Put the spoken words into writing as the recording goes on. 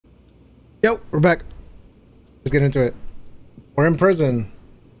Yo, we're back. Let's get into it. We're in prison.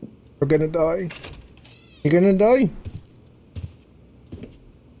 We're gonna die. You're gonna die.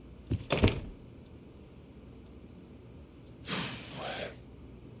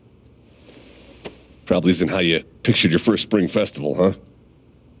 Probably isn't how you pictured your first spring festival, huh?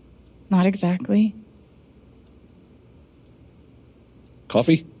 Not exactly.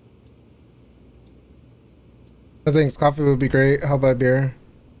 Coffee? I think coffee would be great. How about beer?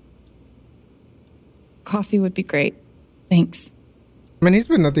 Coffee would be great. Thanks. I mean, he's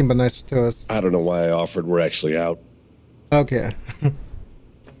been nothing but nice to us. I don't know why I offered. We're actually out. Okay.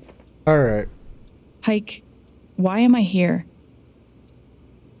 All right. Pike, why am I here?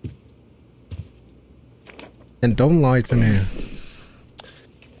 And don't lie to me.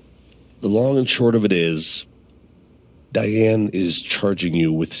 The long and short of it is, Diane is charging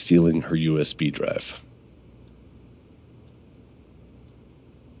you with stealing her USB drive.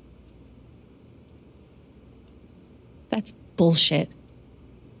 That's bullshit.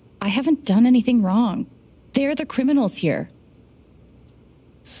 I haven't done anything wrong. They're the criminals here.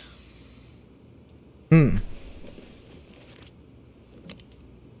 Did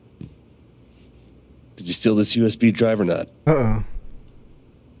you steal this USB drive or not? Uh-oh.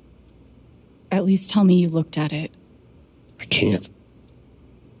 At least tell me you looked at it. I can't.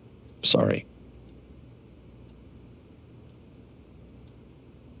 Sorry.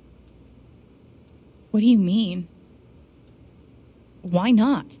 What do you mean? Why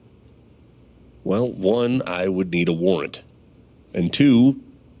not? Well, one, I would need a warrant. And two,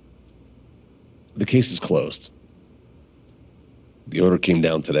 the case is closed. The order came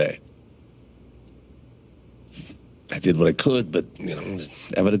down today. I did what I could, but, the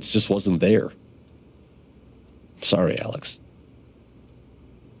evidence just wasn't there. Sorry, Alex.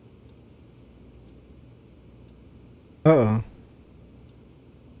 Uh-oh.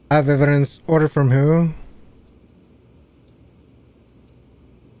 I have evidence. Order from who?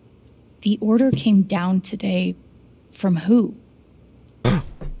 The order came down today. From who?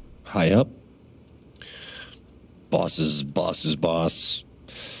 High up. Boss's boss's boss.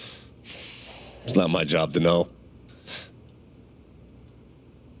 It's not my job to know.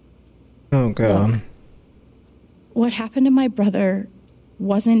 Oh, God. Look, what happened to my brother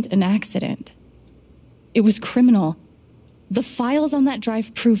wasn't an accident. It was criminal. The files on that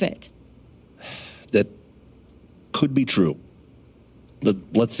drive prove it. That could be true.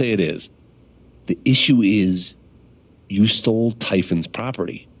 Let's say it is. The issue is you stole Typhon's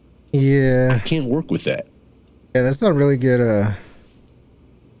property. Yeah. I can't work with that. Yeah, that's not really good,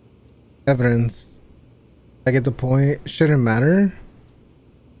 evidence. I get the point. Shouldn't matter.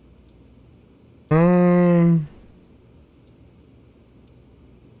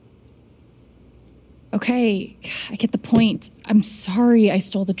 Okay, I get the point. I'm sorry I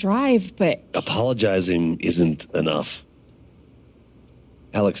stole the drive, but... Apologizing isn't enough.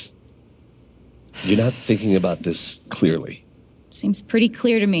 Alex, you're not thinking about this clearly. Seems pretty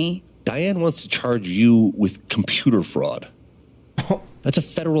clear to me. Diane wants to charge you with computer fraud. That's a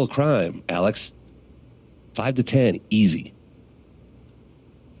federal crime, Alex. 5 to 10, easy.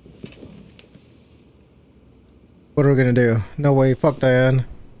 What are we gonna do? No way. Fuck Diane.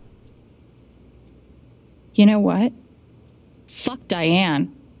 You know what? Fuck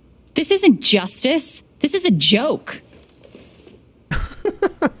Diane. This isn't justice. This is a joke.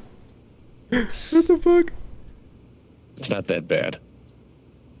 What the fuck? It's not that bad.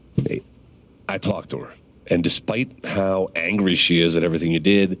 Hey, I talked to her, and despite how angry she is at everything you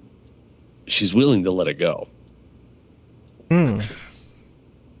did, she's willing to let it go.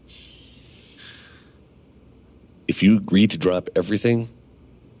 If you agree to drop everything,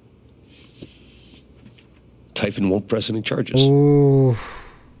 Typhon won't press any charges. Ooh.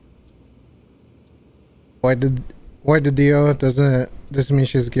 Why did Dio? Doesn't this mean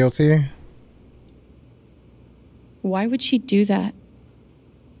she's guilty? Why would she do that?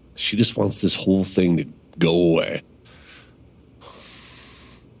 She just wants this whole thing to go away.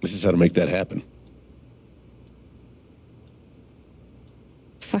 This is how to make that happen.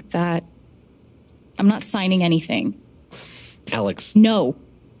 Fuck that. I'm not signing anything. Alex. No.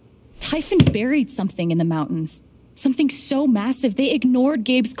 Typhon buried something in the mountains. Something so massive they ignored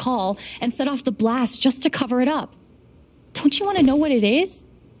Gabe's call and set off the blast just to cover it up. Don't you want to know what it is?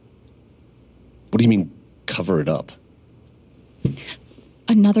 What do you mean, cover it up?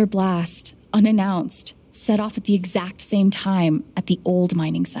 Another blast, unannounced, set off at the exact same time at the old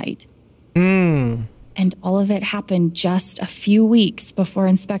mining site. And all of it happened just a few weeks before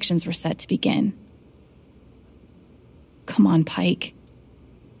inspections were set to begin. Come on, Pike.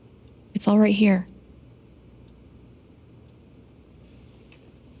 It's all right here.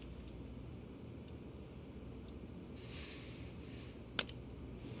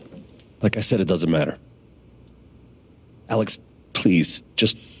 Like I said, it doesn't matter. Alex, please,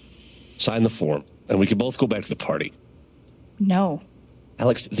 just sign the form, and we can both go back to the party. No.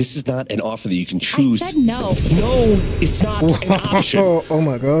 Alex, this is not an offer that you can choose. I said no. No, it's not an option. Oh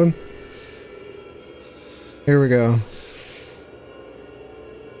my god. Here we go.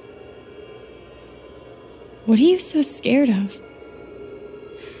 What are you so scared of?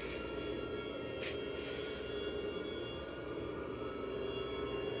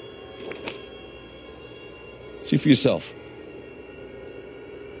 See for yourself.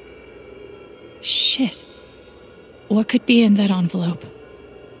 Shit. What could be in that envelope?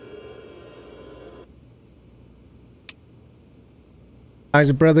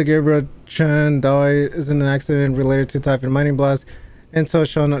 His brother Gabriel Chen died in an accident related to typhoon mining blast. Intel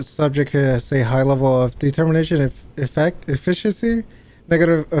shown subject has a high level of determination, efficiency,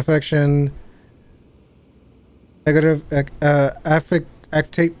 negative affection, negative affect,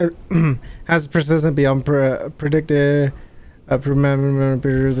 has persistent beyond predicted.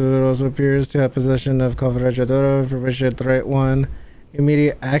 Member also appears to have possession of confidential data information. Threat 1,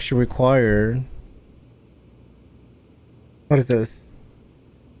 immediate action required. What is this?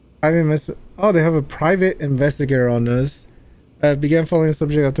 Oh, they have a private investigator on this. Began following the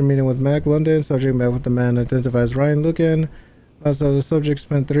subject after meeting with Mac London. Subject met with the man identified as Ryan Lucan. So the subject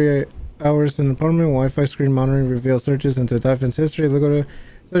spent 3 hours in the apartment. Wi-Fi screen monitoring revealed searches into Typhon's history. Look at the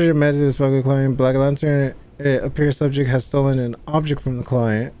subject met his public client Black Lantern. It appears subject has stolen an object from the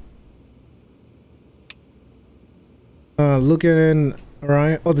client. Lucan and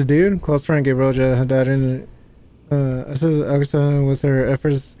Ryan. Oh, the dude, close friend Gabriel had died in. Assisted Augustine with her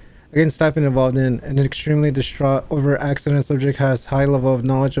efforts against Typhon involved in an extremely distraught over accident. Subject has high level of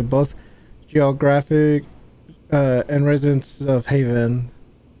knowledge of both geographic and residents of Haven.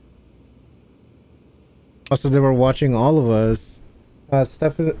 Also, they were watching all of us.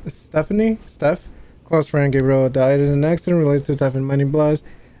 Steph, close friend Gabriel, died in an accident related to Typhon mining blast.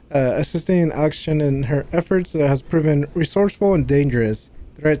 Assisting action in her efforts has proven resourceful and dangerous.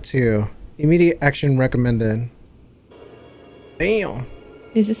 Threat 2, immediate action recommended. Damn.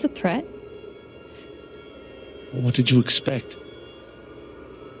 Is this a threat? What did you expect?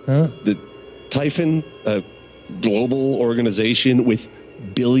 Huh? The Typhon, a global organization with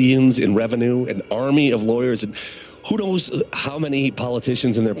billions in revenue, an army of lawyers, and who knows how many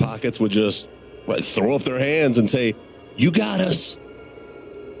politicians in their pockets would just throw up their hands and say, "You got us."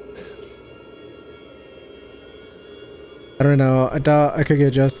 I don't know. I thought I could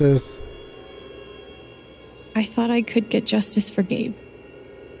get justice. I thought I could get justice for Gabe.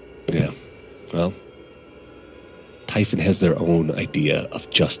 Yeah, well, Typhon has their own idea of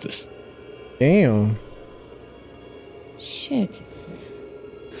justice. Damn. Shit.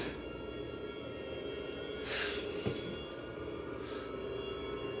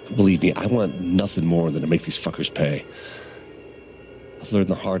 Believe me, I want nothing more than to make these fuckers pay. I've learned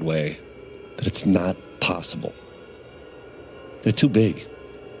the hard way that it's not possible. They're too big,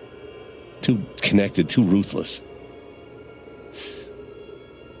 too connected, too ruthless.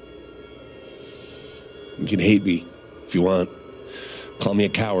 You can hate me if you want. Call me a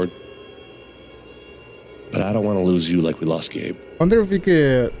coward. But I don't want to lose you like we lost Gabe. Wonder if we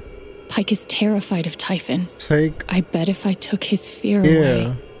could Pike is terrified of Typhon. take. I bet if I took his fear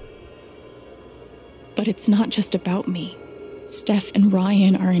away. But it's not just about me. Steph and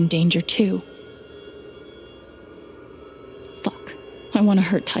Ryan are in danger too. Fuck. I want to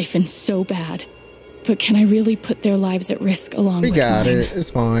hurt Typhon so bad. But can I really put their lives at risk along with mine? We got it. It's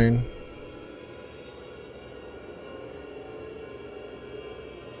fine.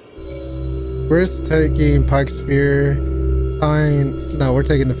 We're taking Pike's fear. Sign. No, we're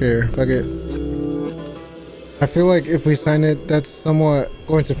taking the fear. Fuck it. I feel like if we sign it, that's somewhat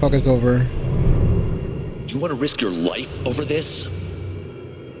going to fuck us over. Do you want to risk your life over this?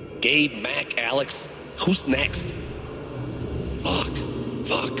 Gabe, Mac, Alex, who's next? Fuck.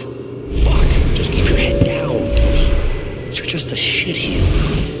 Just keep your head down, Tony. You're just a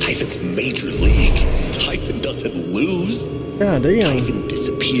shitheel. Typhon's major league. Typhon doesn't lose. Yeah, damn. Typhon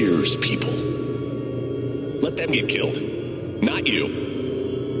disappears people. Let them get killed. Not you.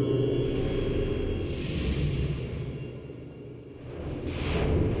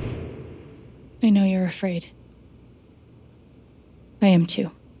 I know you're afraid. I am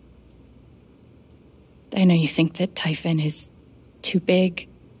too. I know you think that Typhon is too big,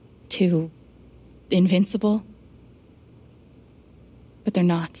 too invincible. But they're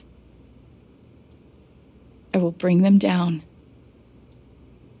not. I will bring them down.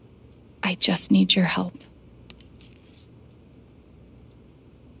 I just need your help.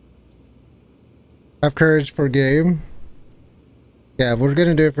 Have courage for Gabe. Yeah, we're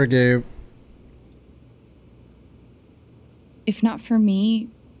gonna do it for Gabe. If not for me,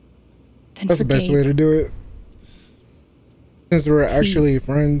 then That's for the best Gabe. way to do it. Since we're actually Please.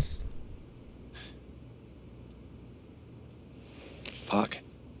 friends. Fuck.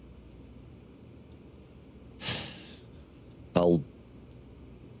 I'll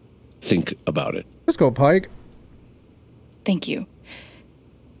think about it. Let's go, Pike. Thank you.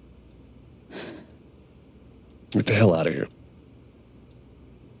 Get the hell out of here.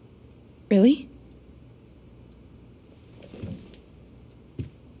 Really?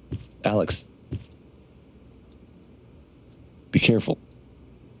 Alex. Be careful.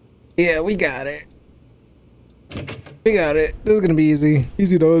 Yeah, we got it. We got it. This is gonna be easy.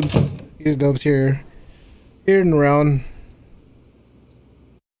 Easy dubs. Easy dubs here. Here and around.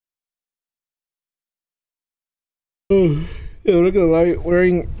 Oh, yeah, I'm not gonna lie.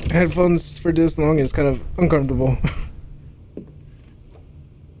 Wearing headphones for this long is kind of uncomfortable.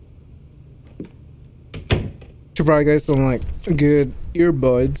 Should probably get some like good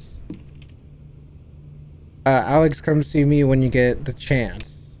earbuds. Alex, come see me when you get the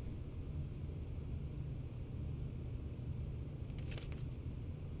chance.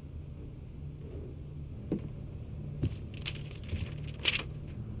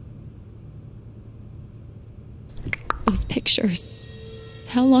 Those pictures.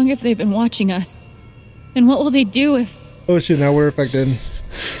 How long have they been watching us? And what will they do if... Oh shit, now we're affected.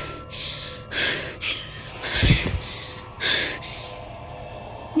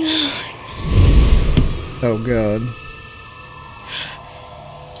 Oh god.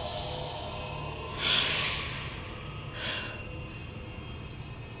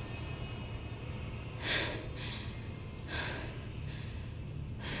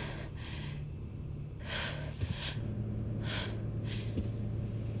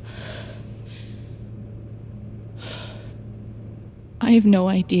 I have no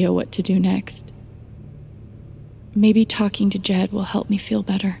idea what to do next. Maybe talking to Jed will help me feel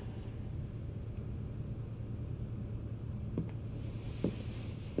better.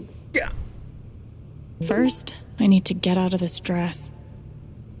 Yeah. First, I need to get out of this dress.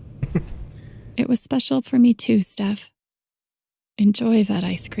 It was special for me too, Steph. Enjoy that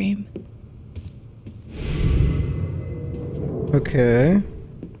ice cream. Okay.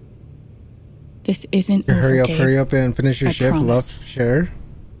 This isn't over, Gabe. Hurry up and finish your I shift. promise. Love, share.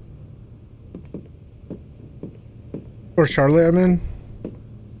 Or Charlotte, I mean.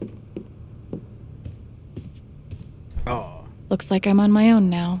 Oh. Looks like I'm on my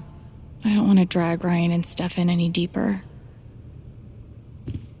own now. I don't want to drag Ryan and Steph in any deeper.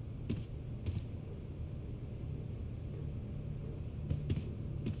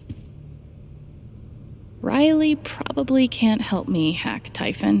 Riley probably can't help me hack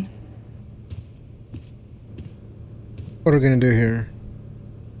Typhon. What are we gonna do here?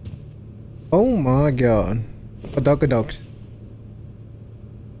 Oh my god. Ducks.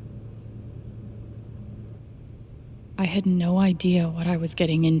 I had no idea what I was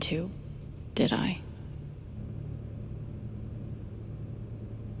getting into, did I?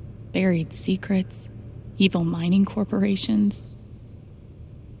 Buried secrets, evil mining corporations,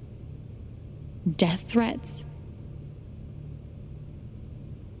 death threats.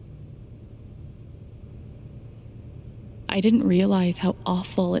 I didn't realize how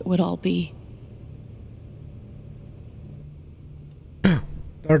awful it would all be.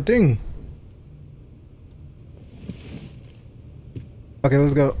 Our thing. Okay,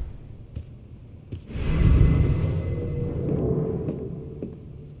 let's go.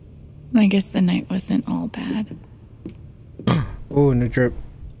 I guess the night wasn't all bad. Oh, new trip.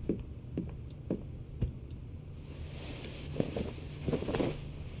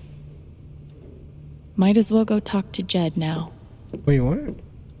 Might as well go talk to Jed now. Wait, what?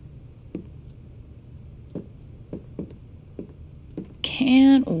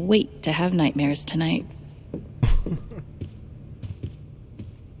 Can't wait to have nightmares tonight.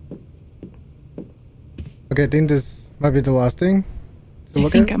 Okay, I think this might be the last thing to I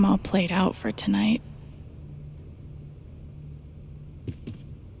look think at. I'm all played out for tonight.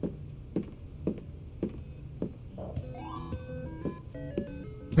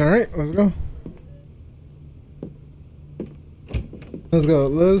 Alright, let's go. Let's go.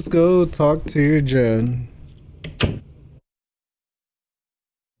 Let's go talk to Jen.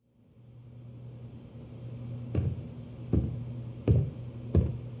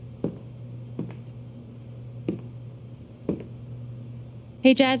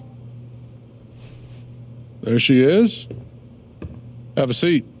 Hey, Jed. There she is. Have a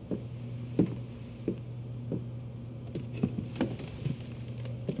seat.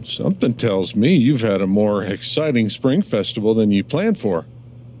 Something tells me you've had a more exciting spring festival than you planned for.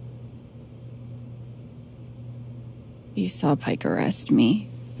 You saw Pike arrest me.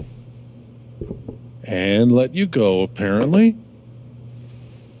 And let you go, apparently.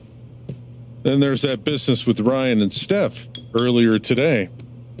 Then there's that business with Ryan and Steph earlier today.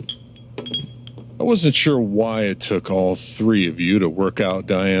 I wasn't sure why it took all three of you to work out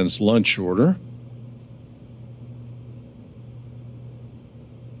Diane's lunch order.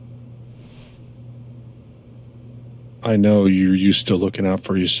 I know you're used to looking out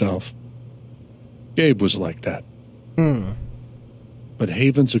for yourself. Gabe was like that. But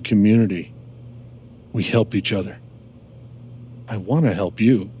Haven's a community. We help each other. I want to help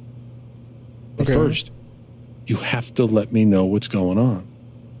you. But first, you have to let me know what's going on.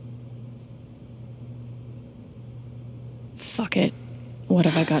 Fuck it. What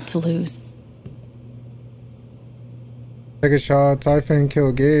have I got to lose? Take a shot. Typhon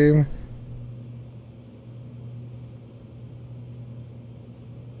kill Gabe.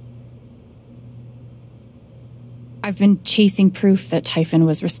 I've been chasing proof that Typhon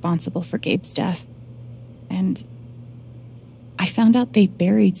was responsible for Gabe's death. And I found out they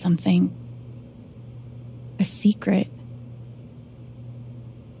buried something. A secret.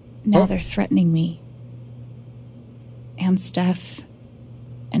 Now they're threatening me. And Steph.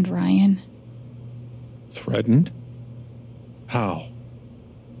 And Ryan. Threatened? How?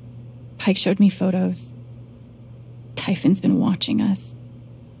 Pike showed me photos. Typhon's been watching us.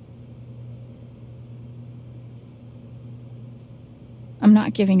 I'm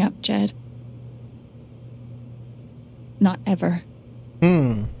not giving up, Jed. Not ever.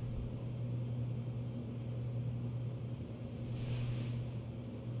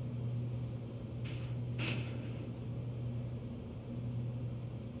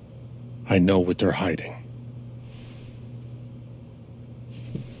 I know what they're hiding.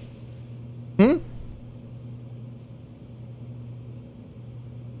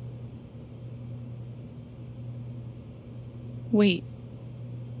 Wait.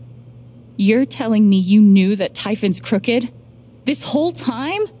 You're telling me you knew that Typhon's crooked? This whole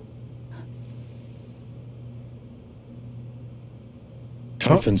time?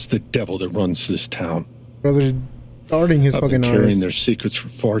 Typhon's the devil that runs this town. Brother's darting his I've fucking been carrying eyes. their secrets for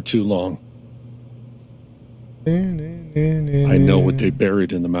far too long. I know what they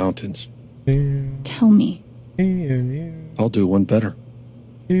buried in the mountains. Tell me. I'll do one better.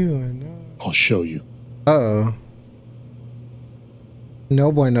 You and I. I'll show you. Uh-oh.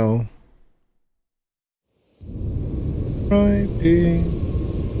 No bueno. Right,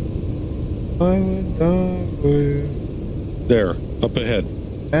 I would die for you. There, up ahead.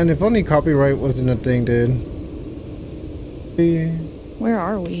 And if only copyright wasn't a thing, dude. Where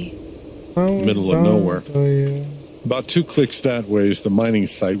are we? Middle of nowhere. About 2 clicks that way is the mining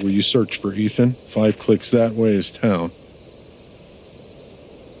site where you search for Ethan. 5 clicks that way is town.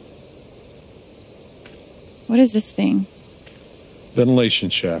 What is this thing? Ventilation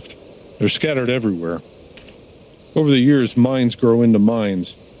shaft. They're scattered everywhere. Over the years, mines grow into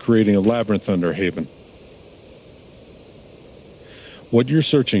mines, creating a labyrinth under Haven. What you're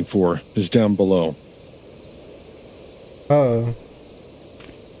searching for is down below. Uh-oh.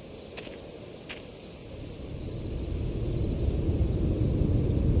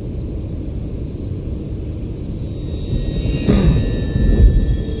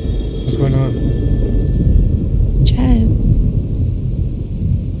 What's going on? Jed.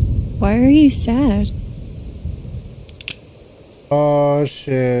 Why are you sad? Oh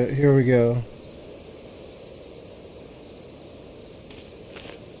shit, here we go.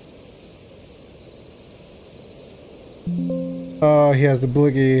 Oh, he has the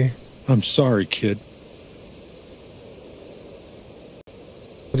boogie. I'm sorry, kid.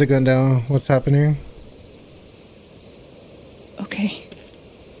 Put the gun down. What's happening? Okay.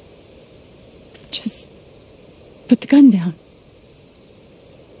 Just put the gun down.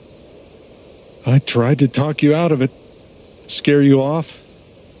 I tried to talk you out of it. Scare you off.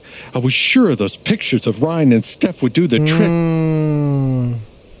 I was sure those pictures of Ryan and Steph would do the trick.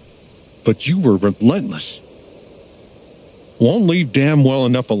 But you were relentless. Won't leave damn well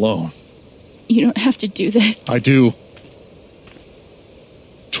enough alone. You don't have to do this. I do.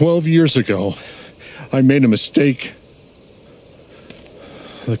 12 years ago, I made a mistake.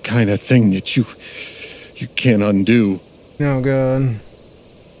 The kind of thing that you can't undo. Oh, God.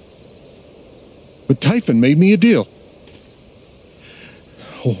 But Typhon made me a deal.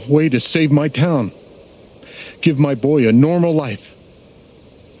 A way to save my town. Give my boy a normal life.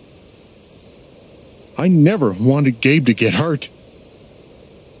 I never wanted Gabe to get hurt.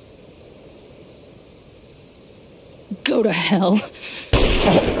 Go to hell.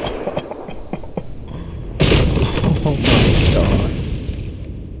 Oh my God.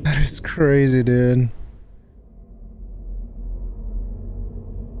 That is crazy, dude.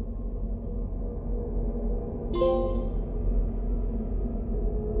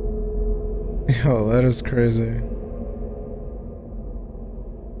 Yo, that is crazy.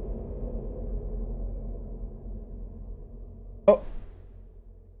 Oh.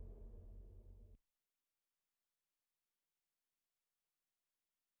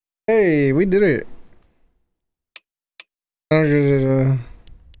 Hey, we did it.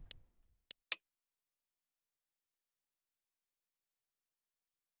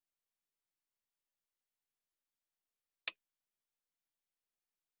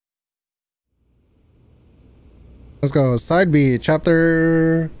 Let's go. Side B,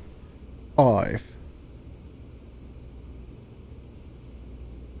 chapter 5.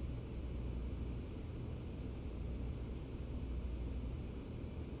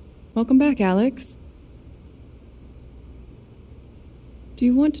 Welcome back, Alex. Do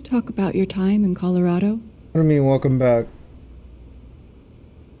you want to talk about your time in Colorado? What do you mean, welcome back?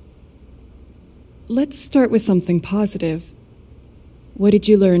 Let's start with something positive. What did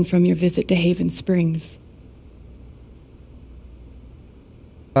you learn from your visit to Haven Springs?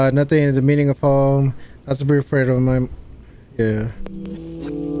 Nothing. The meaning of home. Not to be afraid of my... Yeah.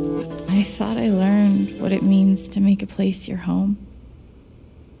 I thought I learned what it means to make a place your home.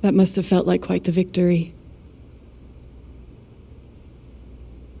 That must have felt like quite the victory.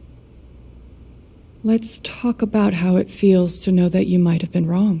 Let's talk about how it feels to know that you might have been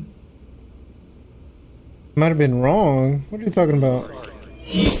wrong. Might have been wrong. What are you talking about?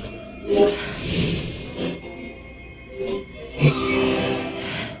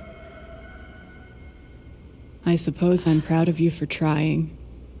 I suppose I'm proud of you for trying.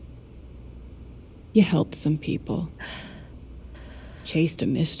 You helped some people. Chased a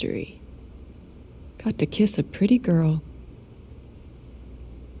mystery. Got to kiss a pretty girl.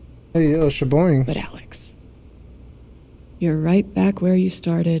 Hey, yo, shaboing. But Alex, you're right back where you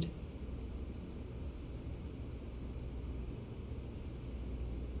started.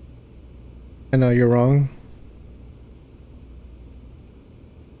 I know you're wrong.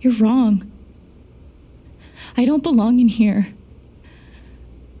 You're wrong. I don't belong in here.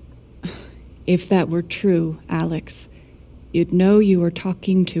 If that were true, Alex, you'd know you were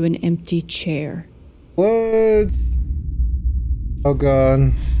talking to an empty chair. What? Oh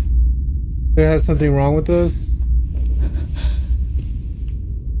god. There has something wrong with us?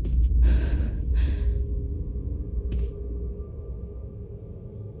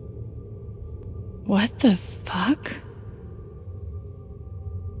 What the fuck?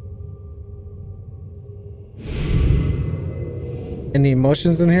 Any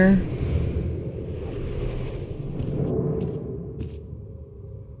emotions in here?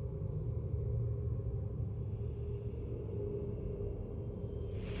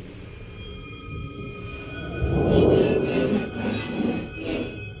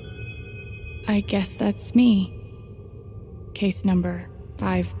 I guess that's me. Case number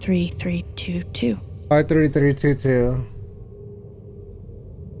 53322. 53322.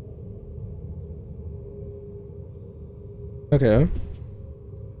 Okay.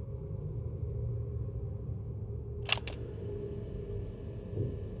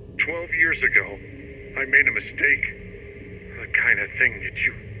 Years ago, I made a mistake. The kind of thing that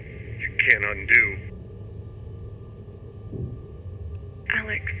you can't undo.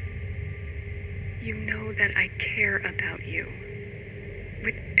 Alex, you know that I care about you.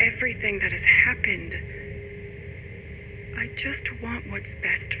 With everything that has happened, I just want what's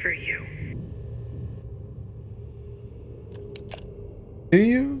best for you. Do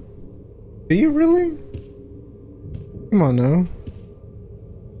you? Do you really? Come on now.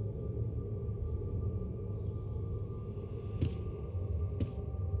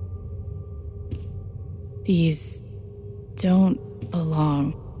 These don't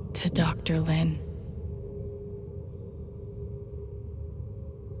belong to Dr. Lin.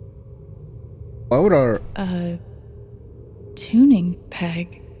 Why would our Tuning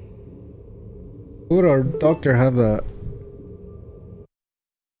peg? why would our doctor have that?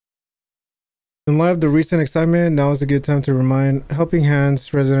 In light of the recent excitement, now is a good time to remind Helping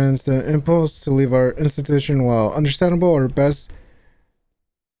Hands residents the impulse to leave our institution, while understandable, or best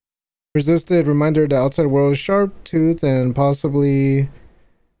resisted reminder the outside world is sharp-toothed and possibly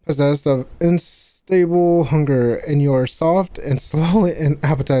possessed of unstable hunger, and you are soft and slow and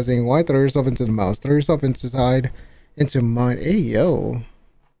appetizing. Why throw yourself into the mouth? Throw yourself inside, into mine. Hey, yo.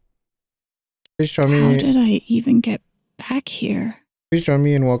 Please join me. How did I even get back here? Please join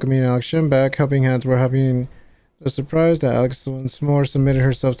me in welcoming Alex Shin back. Helping Hands were having the surprise that Alex once more submitted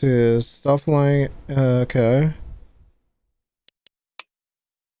herself to his stuff line. Okay.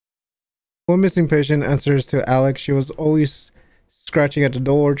 One missing patient answers to Alex. She was always scratching at the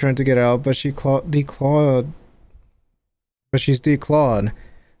door trying to get out, but she's declawed.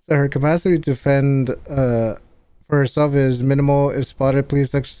 So her capacity to fend for herself is minimal. If spotted,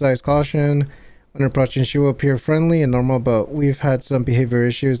 please exercise caution. When approaching, she will appear friendly and normal, but we've had some behavior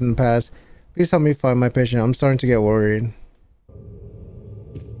issues in the past. Please help me find my patient. I'm starting to get worried.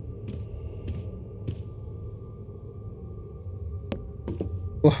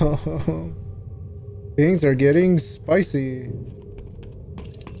 Whoa. Things are getting spicy.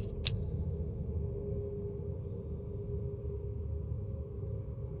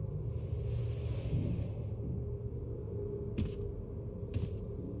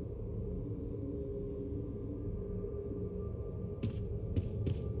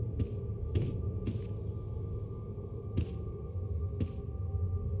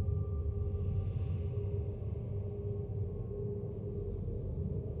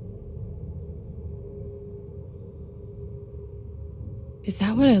 Is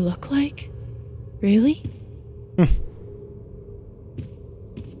that what I look like? Really?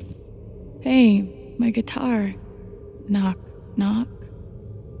 Hey, my guitar. Knock, knock.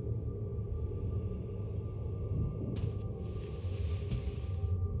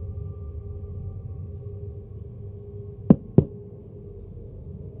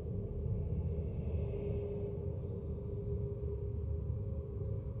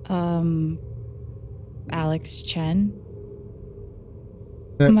 Alex Chen?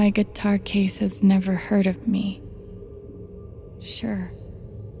 My guitar case has never heard of me. Sure.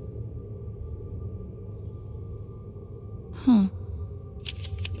 Huh.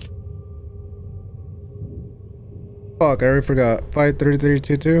 Fuck, I already forgot.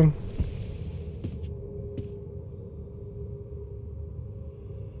 53322.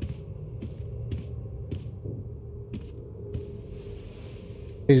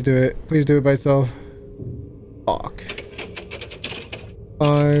 Please do it. Please do it by itself. Fuck.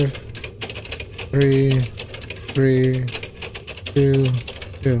 5, 3, 3, 2,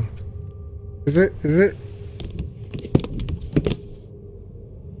 2. Is it? Is it?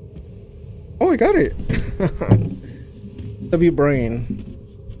 Oh, I got it. W brain.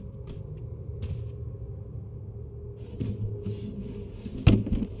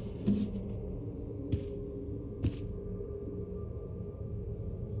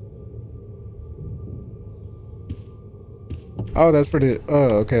 Oh, that's for the.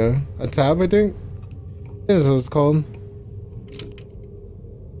 Oh, okay. A tab, I think. This is what it's called.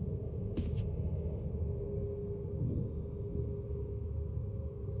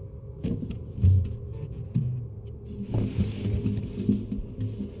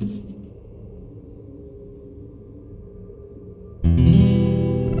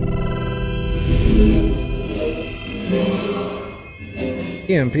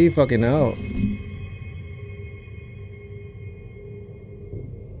 EMP fucking out.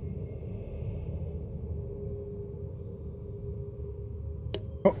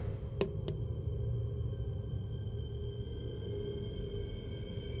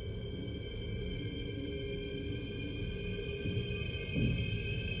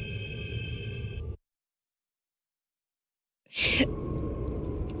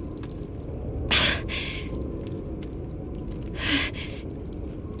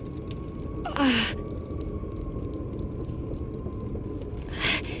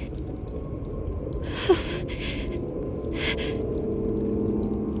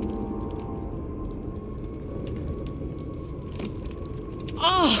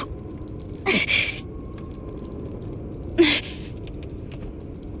 Oh.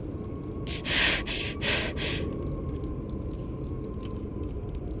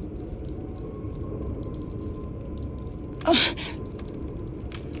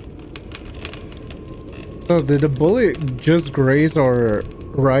 So did the bullet just graze our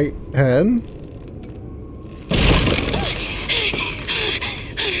right hand?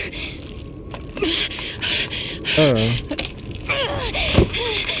 Oh.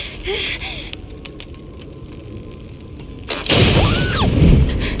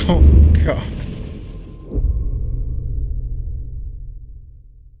 Oh god.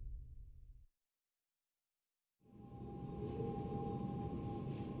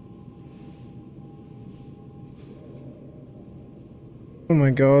 Oh my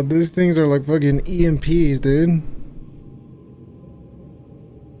god, these things are like fucking EMPs, dude.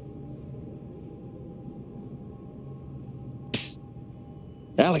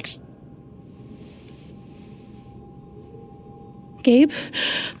 Alex. Gabe?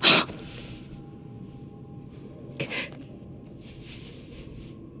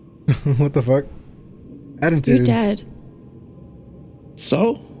 What the fuck? Attitude. You're dead.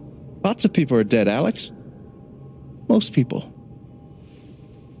 So? Lots of people are dead, Alex. Most people.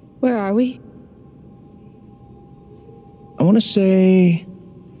 Where are we? I want to say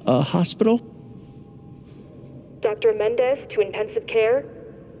Hospital? Dr. Mendez to intensive care?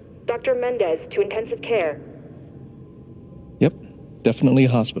 Dr. Mendez to intensive care. Yep, definitely a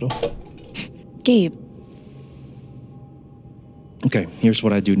hospital. Gabe. Okay, here's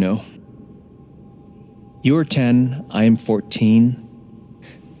what I do know. You are 10, I am 14.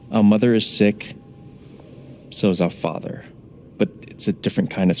 Our mother is sick. So is our father. But it's a different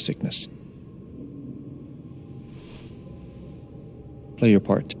kind of sickness. Play your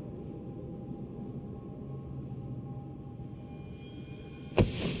part.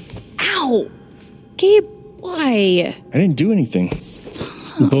 Ow! Gabe, why? I didn't do anything. Stop.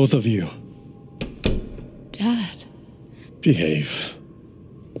 Both of you. Dad. Behave.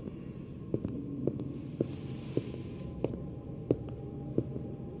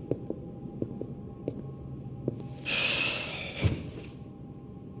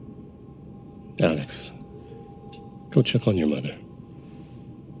 Alex, go check on your mother.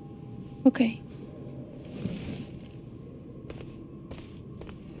 Okay.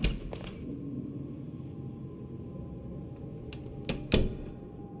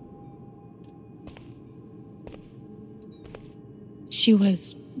 She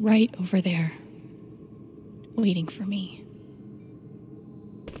was right over there, waiting for me.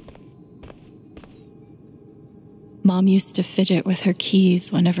 Mom used to fidget with her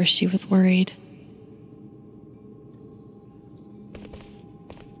keys whenever she was worried.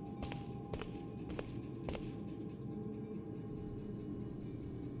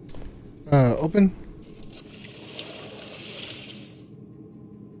 Open.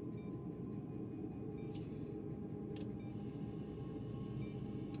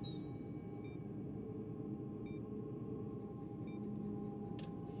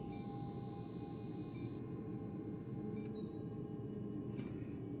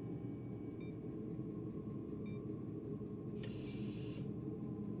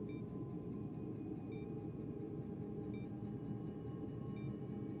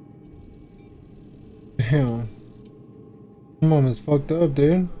 Damn. Mom is fucked up,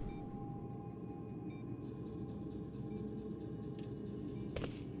 dude.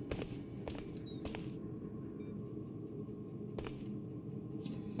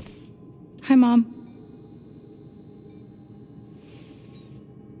 Hi, Mom.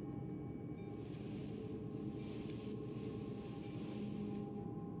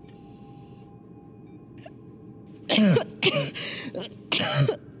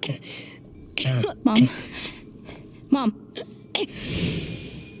 Mom. Mom.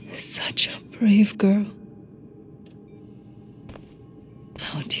 Such a brave girl.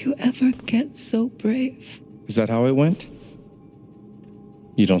 How do you ever get so brave? Is that how it went?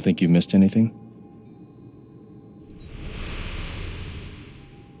 You don't think you missed anything?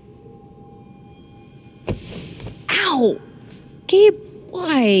 Ow! Gabe,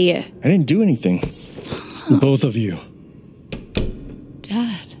 why? I didn't do anything. Stop. Both of you.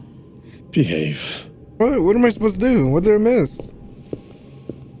 Dad. Behave. What am I supposed to do? What did I miss?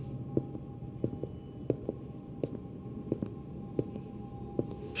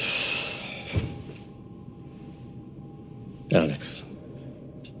 Alex,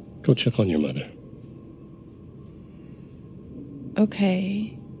 go check on your mother.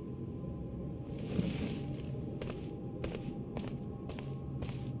 Okay.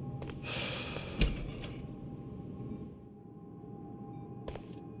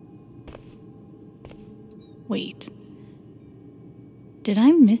 Wait. Did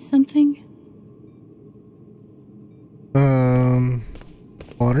I miss something?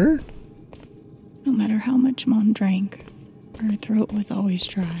 Water? No matter how much Mom drank, her throat was always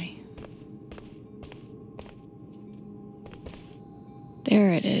dry.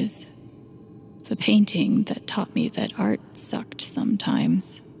 There it is. The painting that taught me that art sucked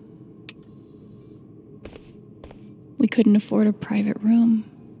sometimes. We couldn't afford a private room.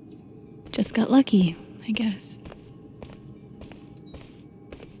 Just got lucky, I guess.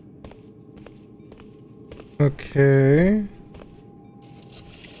 Okay.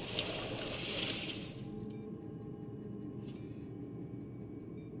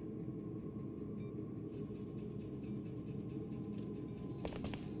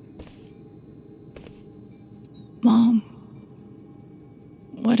 Mom,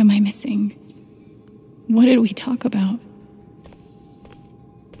 what am I missing? What did we talk about?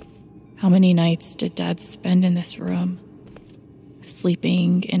 How many nights did Dad spend in this room,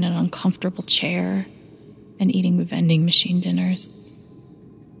 sleeping in an uncomfortable chair and eating vending machine dinners?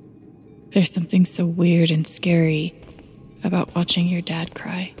 There's something so weird and scary about watching your dad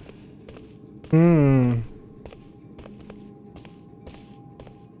cry.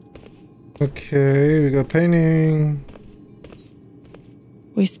 Okay, we got painting.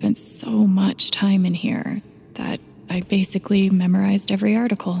 We spent so much time in here that I basically memorized every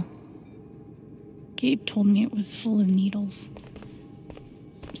article. Gabe told me it was full of needles.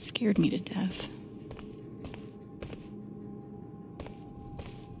 It scared me to death.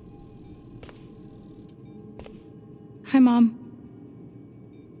 Hi, Mom.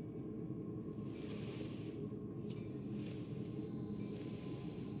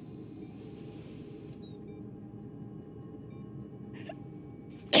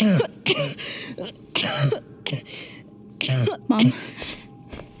 Mom.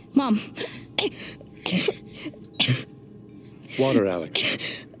 Mom. Water, Alex.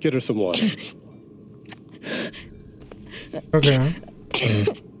 Get her some water. Okay.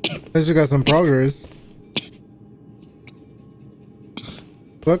 At least we got some progress.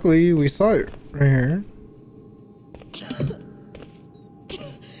 Luckily, we saw it right here.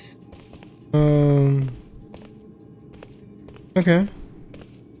 Okay.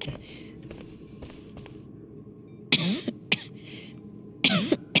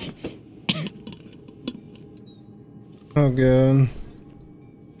 Oh, God.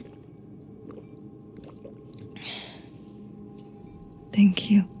 Thank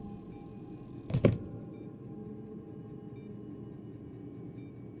you.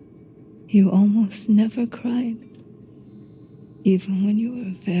 You almost never cried, even when you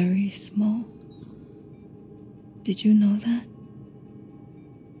were very small. Did you know that?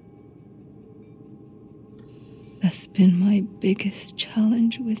 That's been my biggest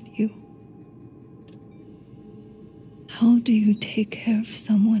challenge with you. How do you take care of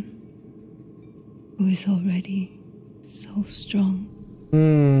someone who is already so strong?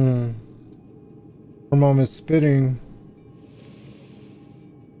 Her mom is spitting.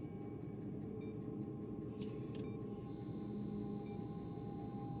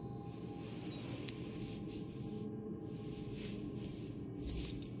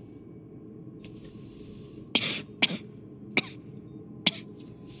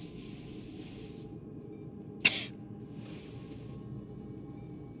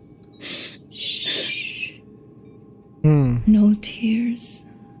 No tears,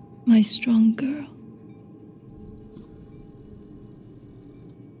 my strong girl.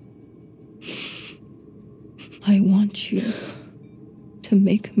 I want you to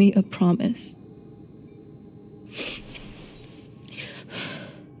make me a promise.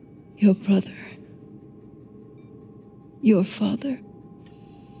 Your brother, your father,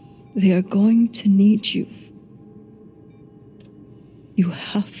 they are going to need you. You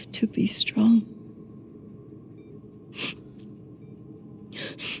have to be strong.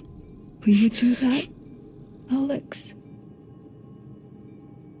 Will you do that, Alex?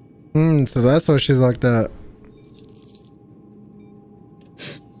 So that's why she's like that.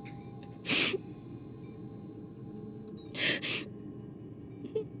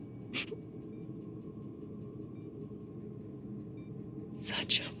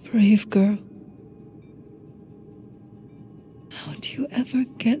 Such a brave girl. How do you ever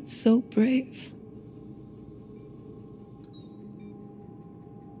get so brave?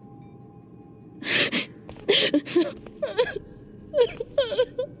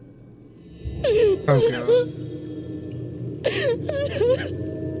 Oh, God.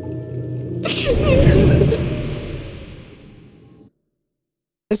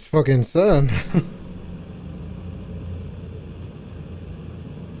 It's fucking son.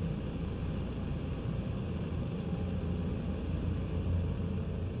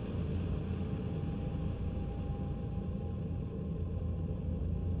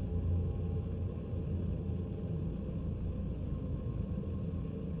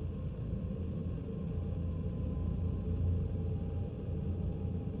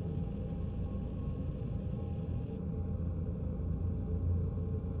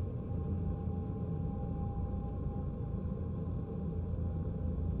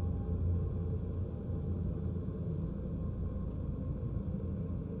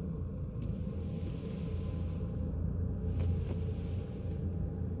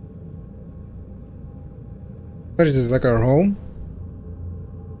 What is this, like our home?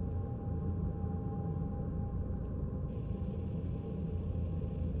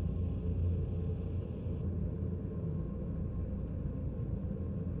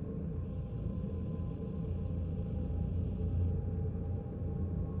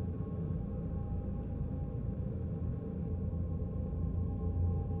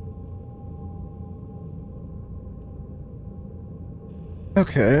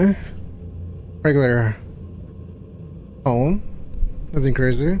 Okay. Regular home. Nothing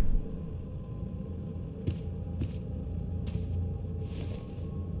crazy.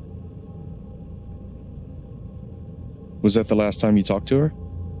 Was that the last time you talked to her?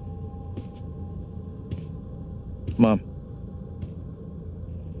 Mom.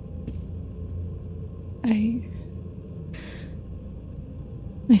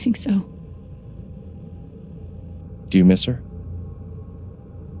 I think so. Do you miss her?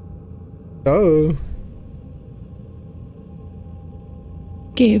 Oh.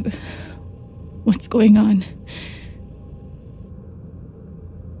 Gabe, what's going on?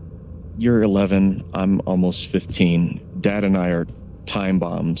 You're 11, I'm almost 15. Dad and I are time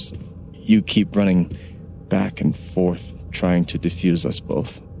bombs. You keep running back and forth, trying to defuse us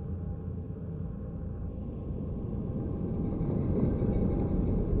both.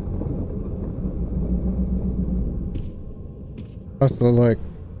 Also, like,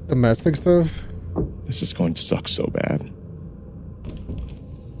 domestic stuff? This is going to suck so bad.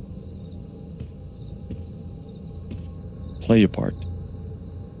 Play your part.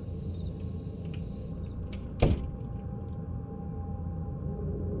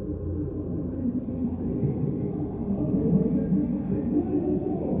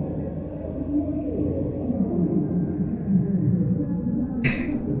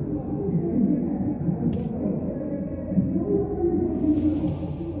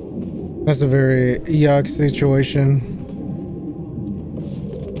 That's a very yuck situation.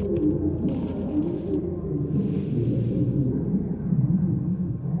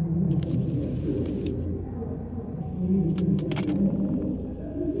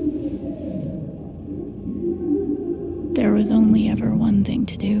 There was only ever one thing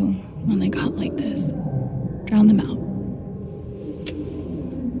to do when they got like this. Drown them out.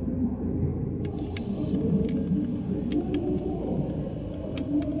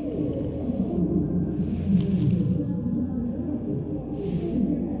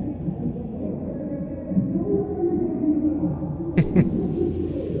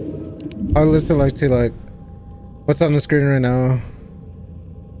 I listen like to like what's on the screen right now.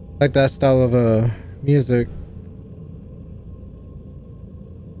 Like that style of music.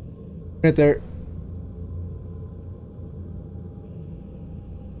 Right there.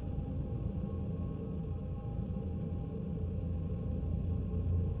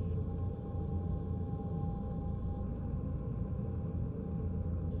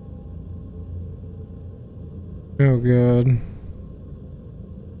 Oh god.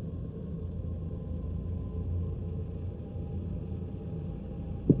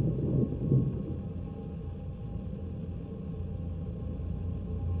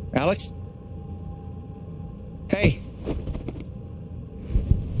 Alex? Hey.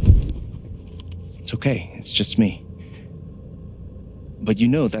 It's okay. It's just me. But you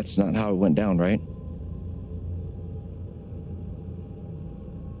know that's not how it went down, right?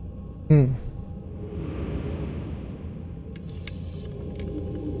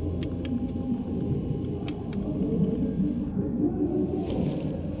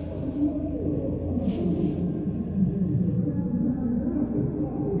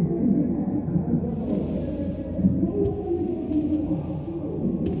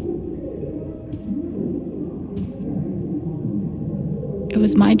 It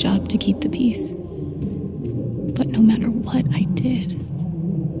was my job to keep the peace. But no matter what I did,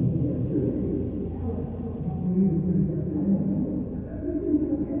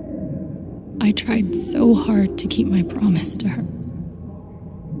 I tried so hard to keep my promise to her.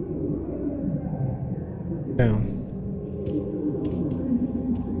 Damn.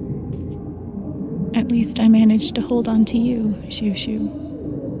 At least I managed to hold on to you, Shoo Shoo.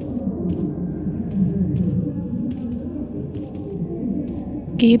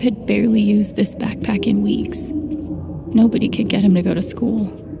 Gabe had barely used this backpack in weeks. Nobody could get him to go to school.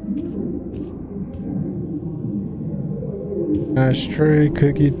 Ashtray,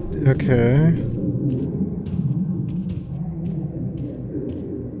 cookie, okay.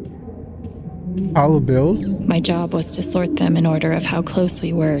 Pile of bills? My job was to sort them in order of how close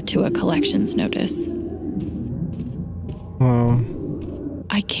we were to a collections notice. Wow.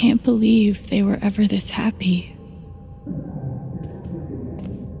 I can't believe they were ever this happy.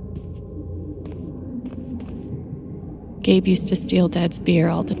 Gabe used to steal Dad's beer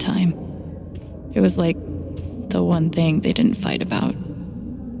all the time. It was like the one thing they didn't fight about.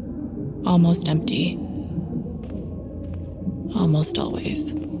 Almost empty. Almost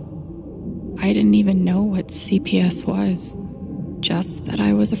always. I didn't even know what CPS was. Just that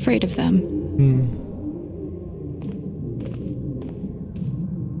I was afraid of them.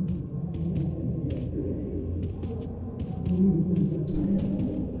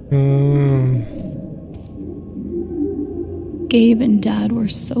 Gabe and Dad were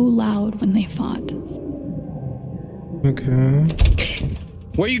so loud when they fought. Okay.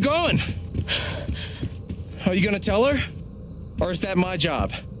 Where you going? Are you gonna tell her? Or is that my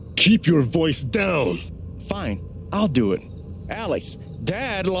job? Keep your voice down. Fine. I'll do it. Alex,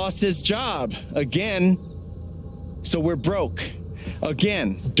 Dad lost his job again. So we're broke.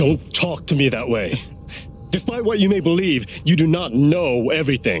 Again. Don't talk to me that way. Despite what you may believe, you do not know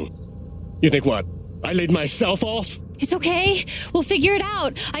everything. You think what? I laid myself off? It's okay. We'll figure it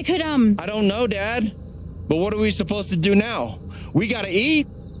out. I could, I don't know, Dad. But what are we supposed to do now? We gotta eat.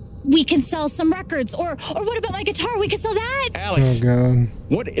 We can sell some records. Or what about my guitar? We could sell that. Alex, Oh, God.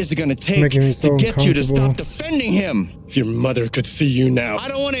 what is it gonna take So to get you to stop uncomfortable. defending him? Your mother could see you now. I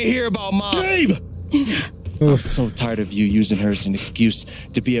don't want to hear about Mom. Gabe! I'm so tired of you using her as an excuse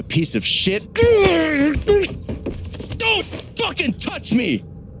to be a piece of shit. Don't fucking touch me,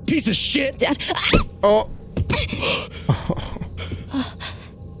 piece of shit. Dad. Oh.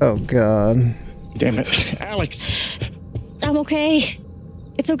 Oh, God. Damn it, Alex. I'm okay.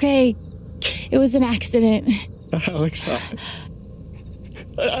 It's okay. It was an accident. Alex,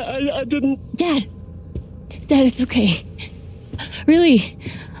 I didn't... Dad, it's okay. Really,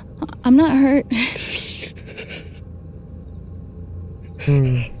 I'm not hurt.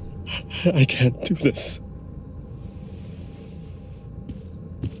 I can't do this.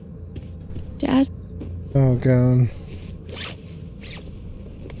 Dad? Oh, God.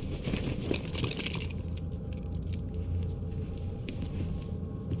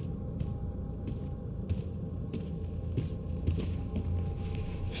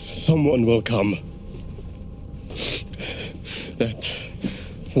 Someone will come. That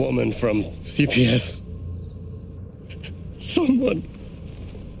woman from CPS. Someone.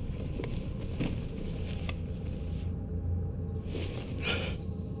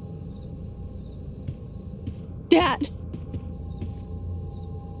 Dad!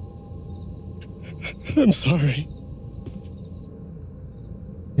 I'm sorry.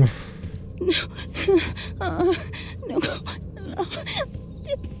 No. No.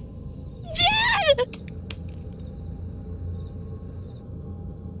 Dad!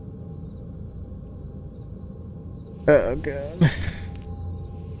 Oh, God.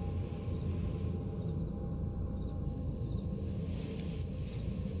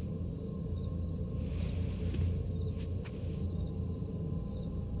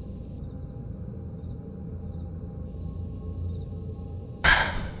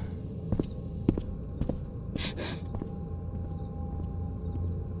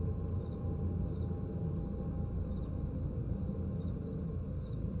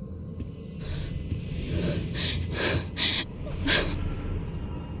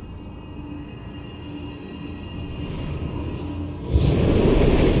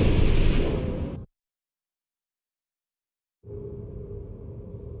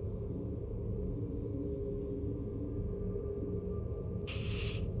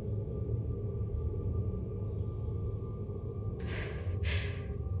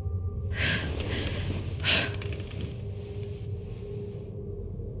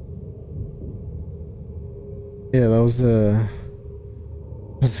 Yeah, that was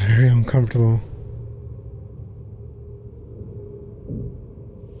very uncomfortable.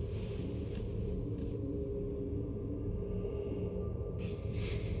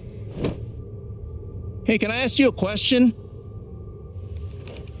 Hey, can I ask you a question?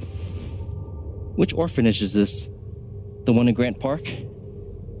 Which orphanage is this? The one in Grant Park?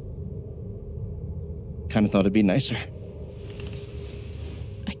 Kind of thought it'd be nicer.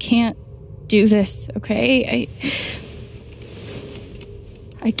 I can't do this, okay?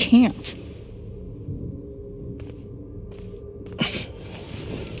 I can't.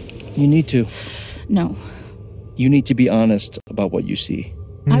 You need to. No. You need to be honest about what you see.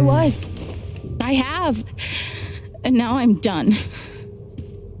 I was. I have. And now I'm done.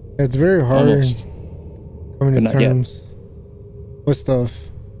 It's very hard Almost. coming to But not yet. terms with stuff.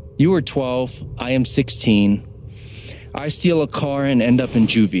 You were 12. I am 16. I steal a car and end up in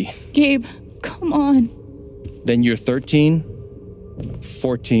juvie. Gabe, come on. Then you're 13,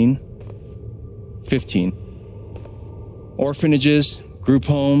 14, 15. Orphanages, group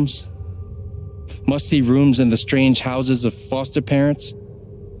homes, musty rooms in the strange houses of foster parents.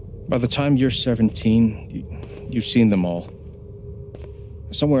 By the time you're 17, you've seen them all.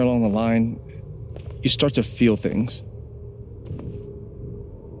 Somewhere along the line, you start to feel things.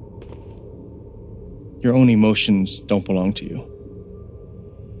 Your own emotions don't belong to you.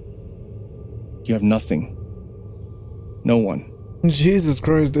 You have nothing. No one. Jesus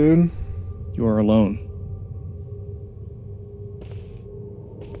Christ, dude. You are alone.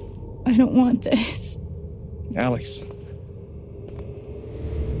 I don't want this. Alex.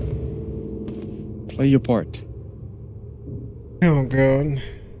 Play your part. Oh, God.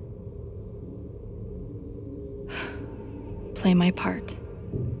 Play my part.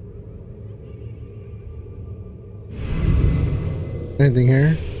 Anything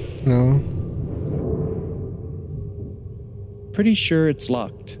here? No. Pretty sure it's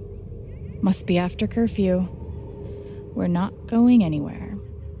locked. Must be after curfew. We're not going anywhere.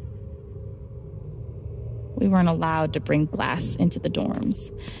 We weren't allowed to bring glass into the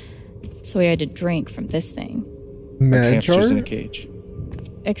dorms, so we had to drink from this thing. Like hamsters in a cage.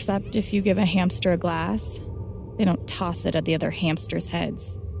 Except if you give a hamster a glass, they don't toss it at the other hamsters'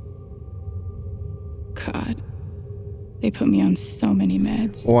 heads. God. They put me on so many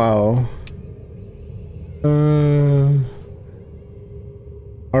meds. Wow.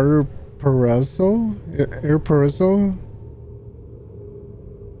 Aripiprazole?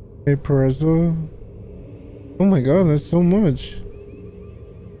 Aripiprazole? Oh my god, that's so much.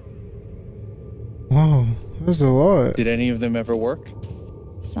 Wow, that's a lot. Did any of them ever work?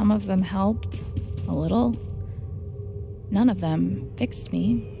 Some of them helped. A little. None of them fixed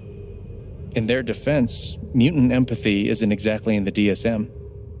me. In their defense, mutant empathy isn't exactly in the DSM.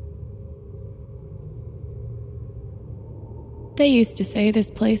 They used to say this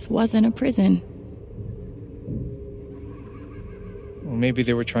place wasn't a prison. Well, maybe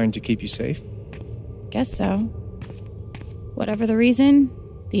they were trying to keep you safe. Guess so. Whatever the reason,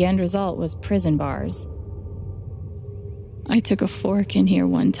 the end result was prison bars. I took a fork in here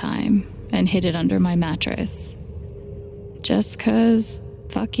one time and hid it under my mattress. Just 'cause,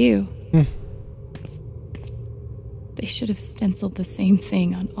 fuck you. They should have stenciled the same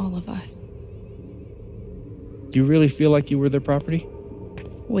thing on all of us. Do you really feel like you were their property?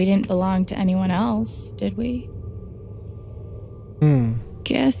 We didn't belong to anyone else, did we?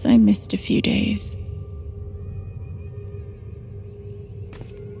 Guess I missed a few days.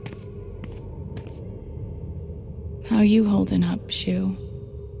 How you holding up, Shu?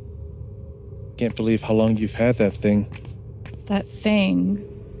 Can't believe how long you've had that thing. That thing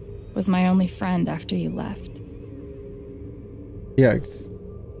was my only friend after you left. Yikes.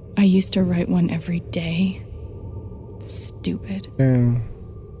 I used to write one every day. Stupid. Damn.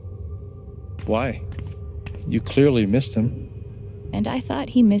 Why? You clearly missed him. And I thought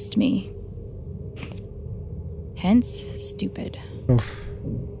he missed me. Hence, stupid. Oof.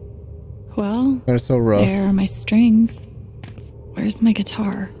 Well, that's so rough. There are my strings. Where's my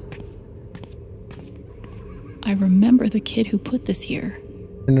guitar? I remember the kid who put this here.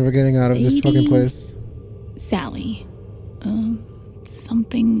 We're never getting out of this fucking place. Sally.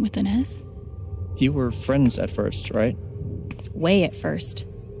 Something with an S? You were friends at first, right? Way at first.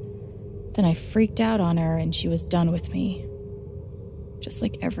 Then I freaked out on her and she was done with me. Just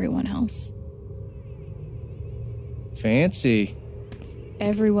like everyone else. Fancy.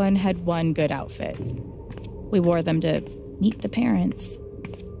 Everyone had one good outfit. We wore them to meet the parents.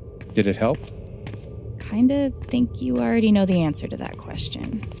 Did it help? Kinda think you already know the answer to that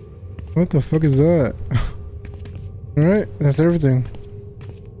question. What the fuck is that? Alright, that's everything.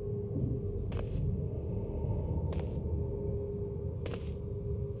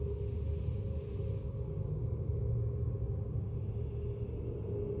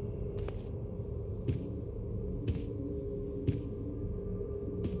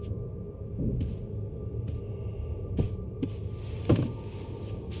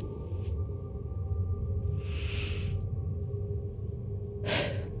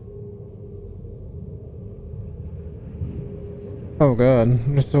 Oh god,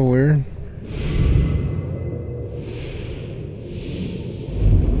 that's so weird.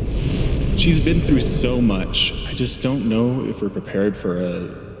 She's been through so much. I just don't know if we're prepared for a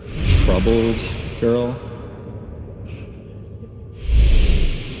troubled girl.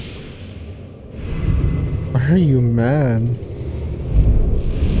 Why are you mad?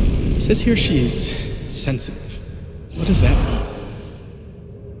 It says here she's sensitive. What does that mean?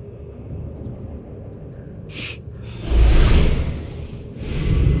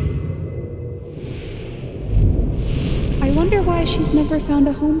 I wonder why she's never found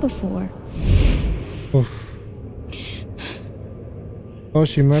a home before. Oof. Oh,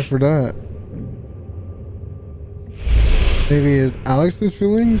 she mad for that. Maybe it's Alex's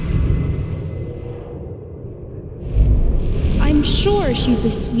feelings? I'm sure she's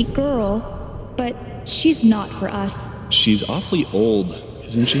a sweet girl, but she's not for us. She's awfully old,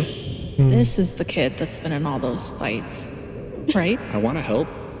 isn't she? This is the kid that's been in all those fights, right? I want to help.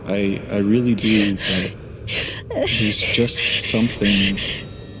 I really do, but there's just something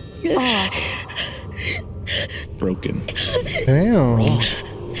broken. Damn. Wrong.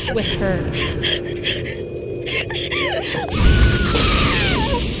 With her.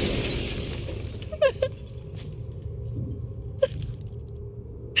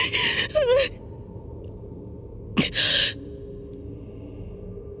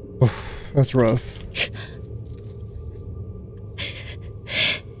 Oof, that's rough.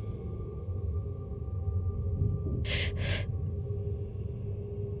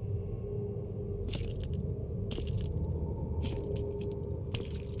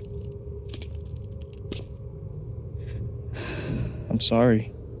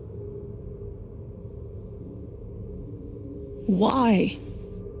 sorry. Why?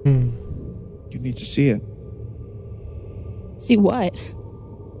 You need to see it. See what?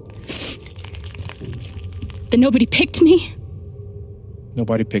 That nobody picked me?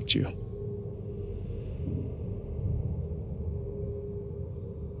 Nobody picked you.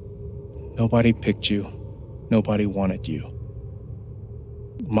 Nobody picked you. Nobody wanted you.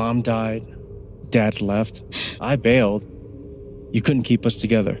 Mom died. Dad left. I bailed. You couldn't keep us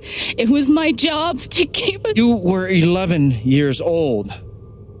together. It was my job to keep it. You were 11 years old.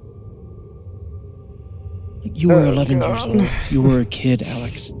 You were 11 years old. You were a kid,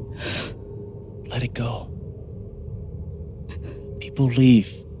 Alex. Let it go. People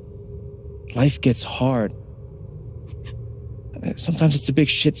leave. Life gets hard. Sometimes it's a big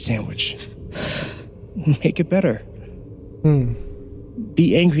shit sandwich. Make it better.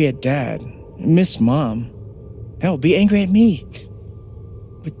 Be angry at Dad. Miss Mom. Hell, be angry at me.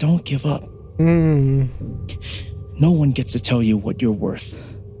 But don't give up. No one gets to tell you what you're worth.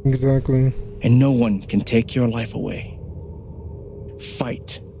 Exactly. And no one can take your life away.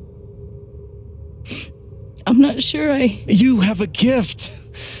 Fight. I'm not sure You have a gift.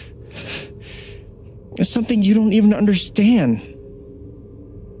 It's something you don't even understand.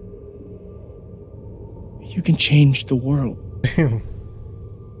 You can change the world. Damn.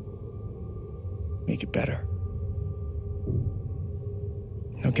 Make it better.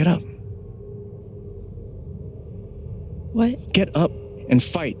 Now get up. What? Get up and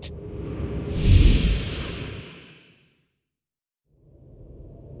fight.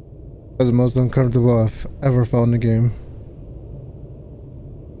 That was the most uncomfortable I've ever felt in the game.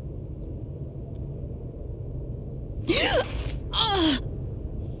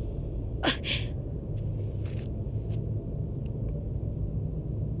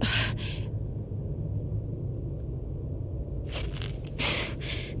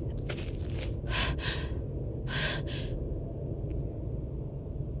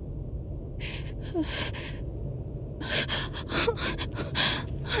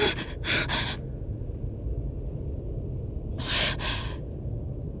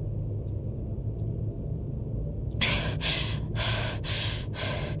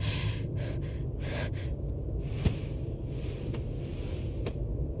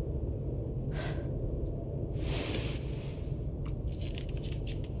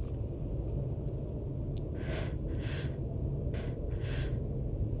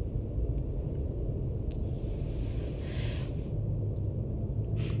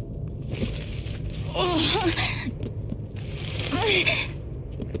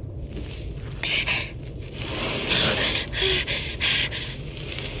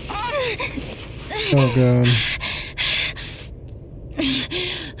 Oh god.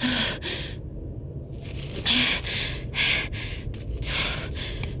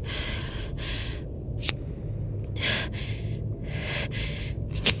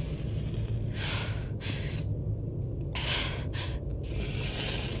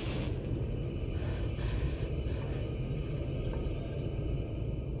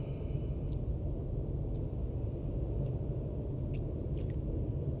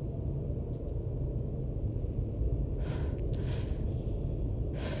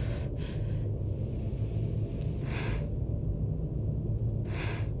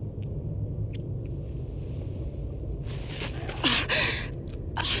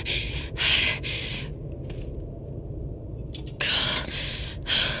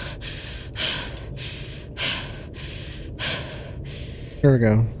 Here we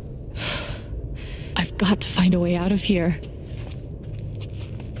go. I've got to find a way out of here.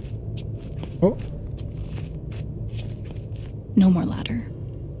 Oh. No more ladder.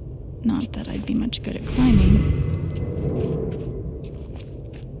 Not that I'd be much good at climbing.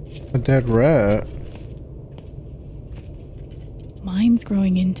 A dead rat. Mines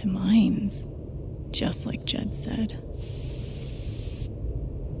growing into mines. Just like Jed said.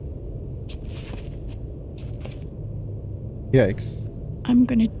 Yikes. I'm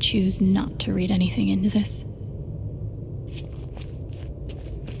gonna choose not to read anything into this.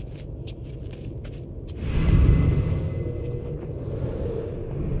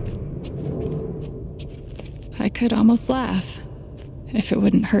 I could almost laugh if it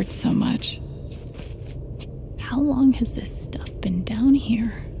wouldn't hurt so much. How long has this stuff been down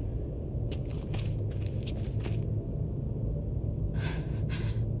here?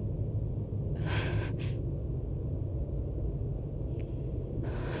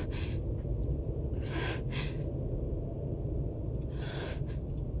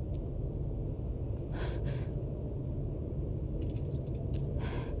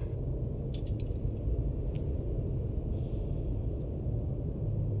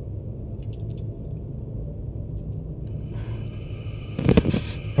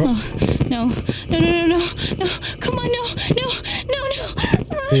 No. Come on, no.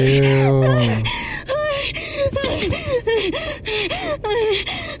 Ew.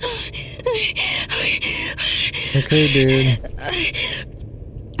 Okay, dude.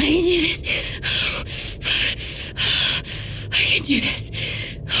 I can do this. I can do this.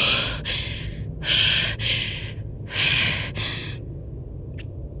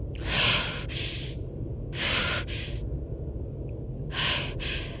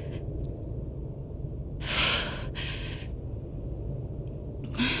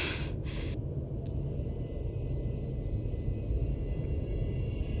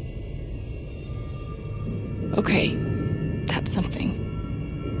 Okay, that's something.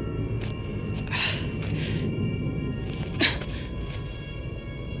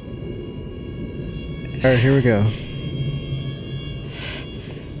 Alright, here we go.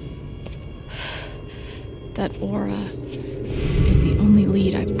 That aura is the only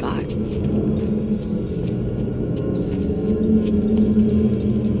lead I've got.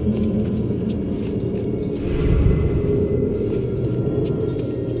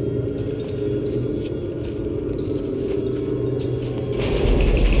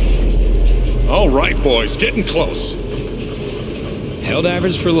 All right, boys, getting close.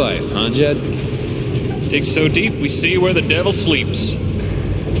 Helldivers for life, huh, Jed? Dig so deep, we see where the devil sleeps.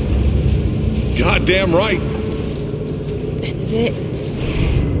 Goddamn right. This is it.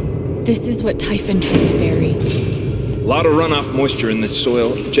 This is what Typhon tried to bury. A lot of runoff moisture in this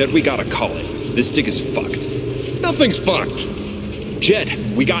soil. Jed, we gotta call it. This dig is fucked. Nothing's fucked.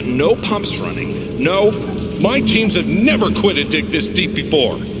 Jed, we got no pumps running. No. My teams have never quit a dig this deep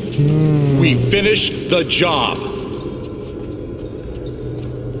before. We finish the job.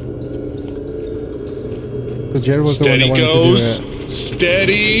 The Jed was Steady the one that goes. wanted to do it.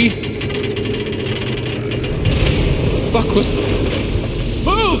 Steady. Fuck was...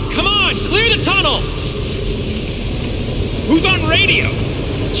 Move! Come on! Clear the tunnel! Who's on radio?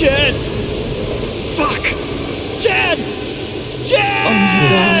 Jed! Fuck! Jed! Jed! Oh my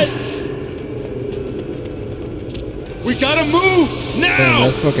god. We gotta move now! Damn,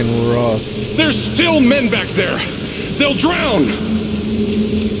 that's fucking rough. There's still men back there. They'll drown.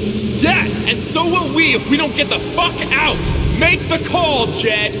 Yeah, and so will we if we don't get the fuck out. Make the call,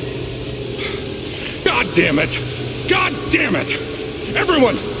 Jed. God damn it! God damn it!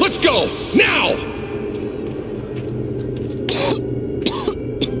 Everyone, let's go now!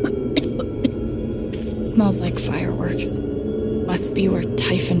 Smells like fireworks. Must be where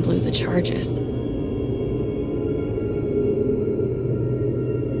Typhon blew the charges.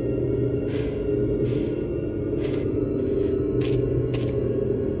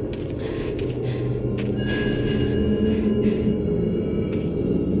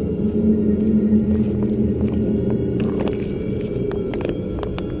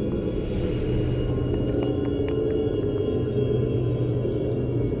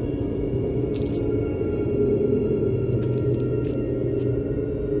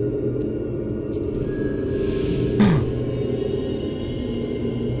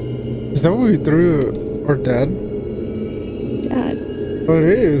 Is that what we threw our dad? Dad. Oh, it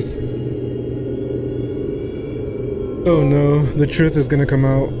is. Oh no, the truth is gonna come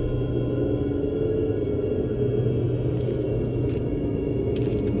out.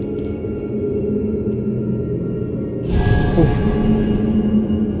 Oof.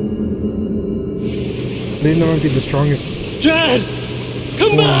 They know I'd be the strongest. Jed!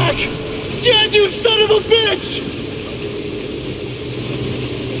 Come back! Jed, you son of a bitch!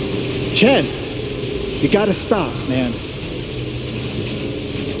 Chen, you gotta stop, man.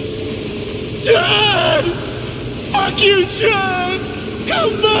 Jed! Fuck you, Jed!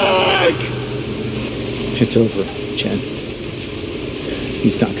 Come back! It's over, Chen.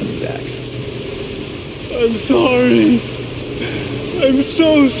 He's not coming back. I'm sorry. I'm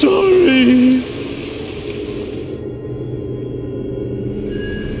so sorry.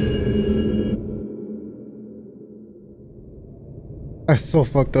 That's so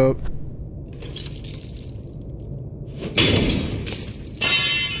fucked up.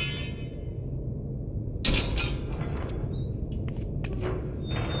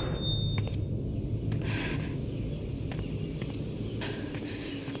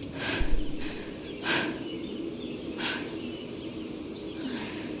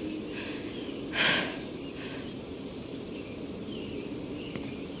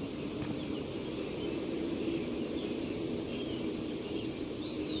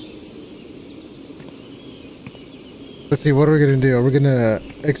 Let's see, what are we gonna do? Are we gonna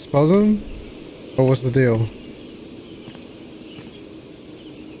expose him? Or what's the deal?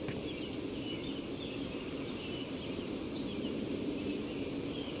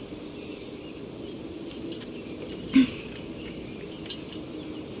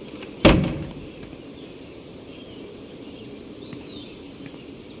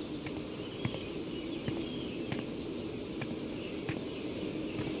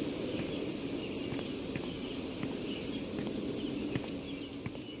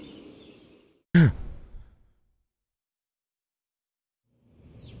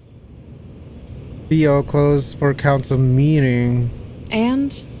 BO closed for council meeting.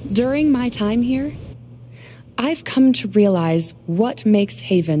 And during my time here, I've come to realize what makes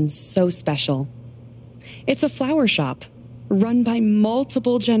Haven so special. It's a flower shop run by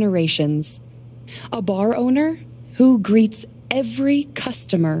multiple generations. A bar owner who greets every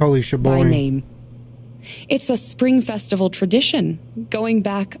customer by name. It's a spring festival tradition going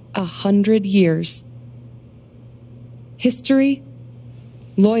back 100 years. History,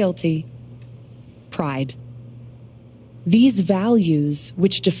 loyalty, pride. These values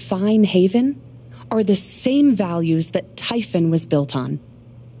which define Haven are the same values that Typhon was built on.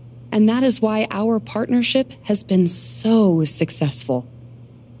 And that is why our partnership has been so successful.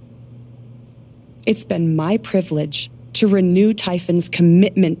 It's been my privilege to renew Typhon's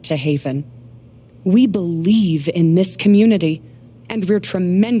commitment to Haven. We believe in this community, and we're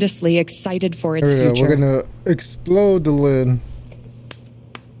tremendously excited for its future. We're gonna explode the lid.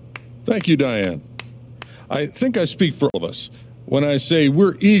 Thank you, Diane. I think I speak for all of us when I say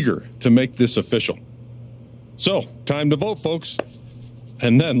we're eager to make this official. So, time to vote, folks.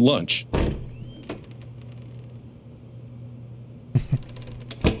 And then lunch.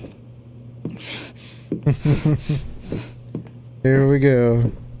 Here we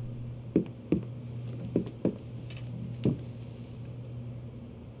go.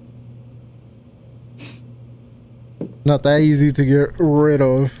 Not that easy to get rid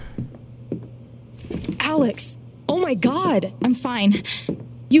of. Alex! Oh my god! I'm fine.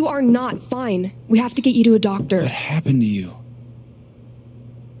 You are not fine. We have to get you to a doctor. What happened to you?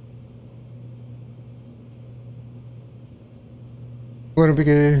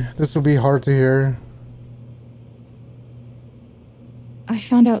 This will be hard to hear. I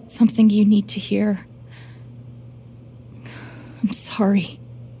found out something you need to hear. I'm sorry.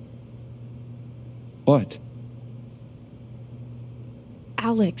 What?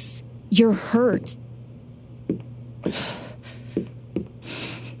 Alex, you're hurt.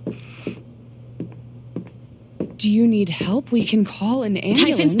 Do you need help? We can call an ambulance.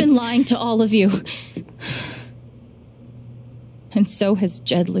 Typhon's been lying to all of you. And so has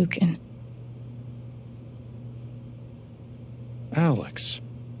Jed Lucan. Alex,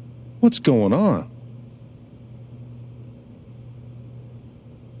 what's going on?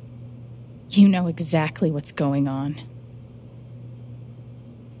 You know exactly what's going on.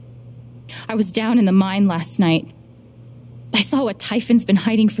 I was down in the mine last night. I saw what Typhon's been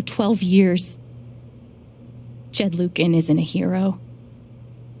hiding for 12 years. Jed Lucan isn't a hero.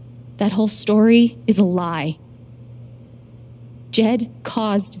 That whole story is a lie. Jed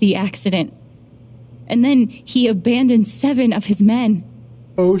caused the accident. And then he abandoned 7 of his men.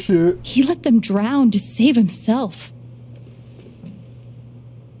 Oh shit. He let them drown to save himself.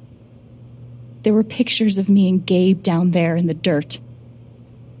 There were pictures of me and Gabe down there in the dirt.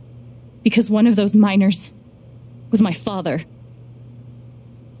 Because one of those miners was my father.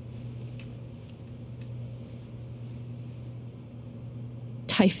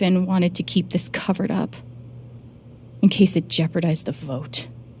 Typhon wanted to keep this covered up in case it jeopardized the vote.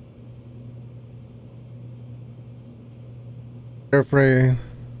 Afraid.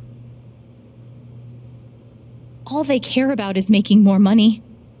 All they care about is making more money.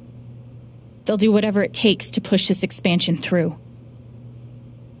 They'll do whatever it takes to push this expansion through.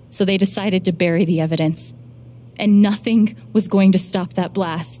 So they decided to bury the evidence. And nothing was going to stop that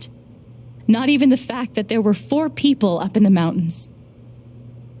blast. Not even the fact that there were 4 people up in the mountains.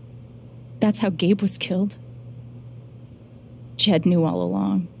 That's how Gabe was killed. Jed knew all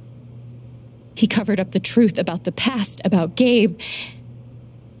along. He covered up the truth about the past, about Gabe.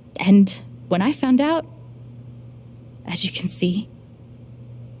 And when I found out, as you can see,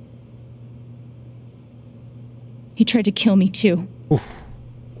 he tried to kill me too. Oof.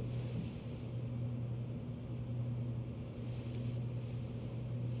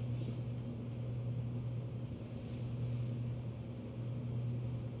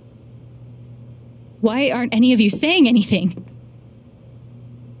 Why aren't any of you saying anything?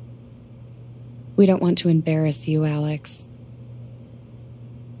 We don't want to embarrass you, Alex.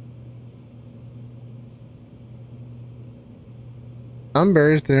 I'm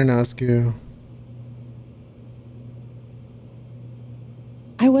embarrassed I didn't ask you.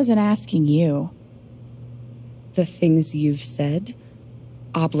 I wasn't asking you. The things you've said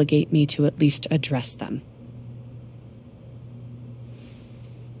obligate me to at least address them.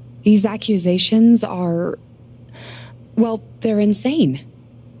 These accusations are, well, they're insane.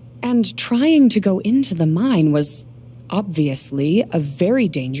 And trying to go into the mine was obviously a very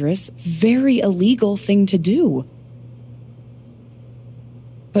dangerous, very illegal thing to do.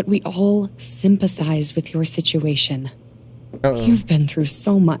 But we all sympathize with your situation. You've been through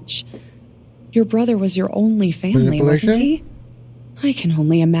so much. Your brother was your only family, wasn't he? I can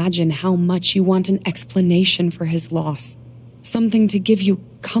only imagine how much you want an explanation for his loss. Something to give you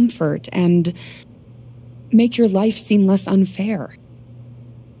comfort and make your life seem less unfair.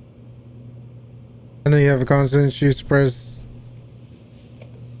 And then you have a constant issue express.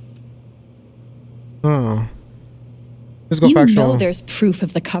 Oh. Let's go factual. You know there's proof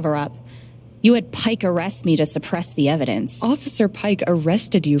of the cover-up. You had Pike arrest me to suppress the evidence. Officer Pike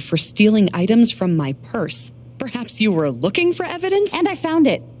arrested you for stealing items from my purse. Perhaps you were looking for evidence? And I found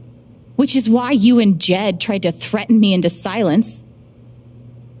it. Which is why you and Jed tried to threaten me into silence.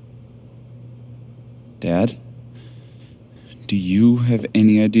 Dad? Do you have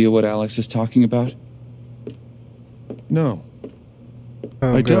any idea what Alex is talking about? No.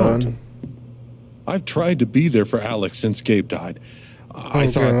 Oh, I God. don't. I've tried to be there for Alex since Gabe died. I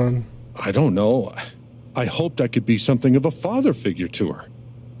thought, God. I don't know. I hoped I could be something of a father figure to her.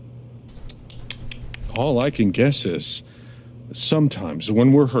 All I can guess is, sometimes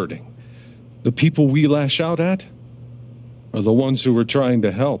when we're hurting, the people we lash out at are the ones who we're trying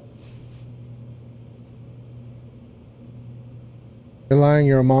to help. You're lying,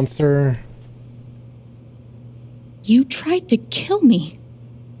 you're a monster. You tried to kill me.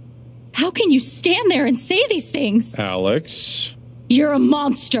 How can you stand there and say these things? Alex. You're a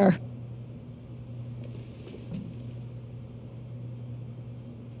monster.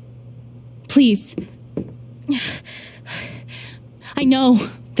 Please. I know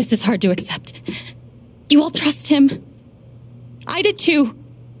this is hard to accept. You all trust him. I did too.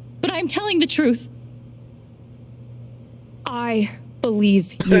 But I'm telling the truth. I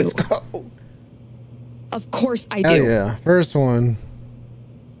believe you. Let's go. Of course I do. Oh, yeah. First one.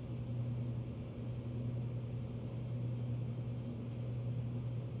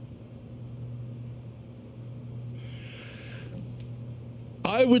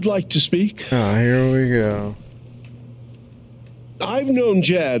 I would like to speak. Ah, here we go. I've known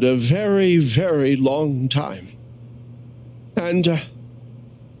Jed a very, very long time. And,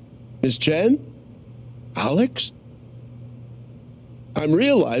 Miss Jen? Alex? I'm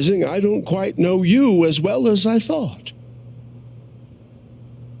realizing I don't quite know you as well as I thought.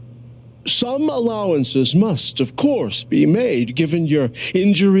 Some allowances must, of course, be made given your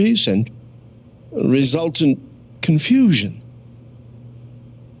injuries and resultant confusion.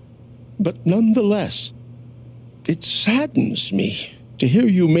 But nonetheless, it saddens me to hear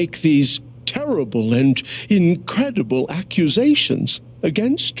you make these terrible and incredible accusations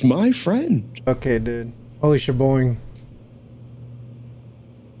against my friend. Okay, dude. Holy shaboing.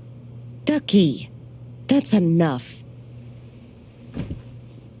 Ducky, that's enough.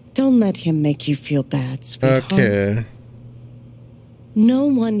 Don't let him make you feel bad, sweetheart. Okay. No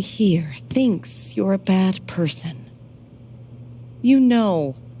one here thinks you're a bad person. You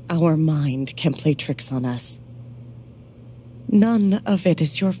know our mind can play tricks on us. None of it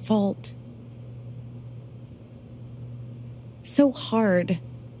is your fault. It's so hard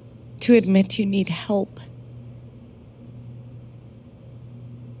to admit you need help.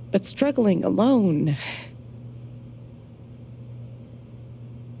 But struggling alone...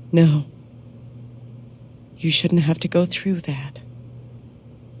 No. You shouldn't have to go through that.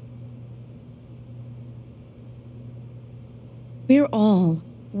 We're all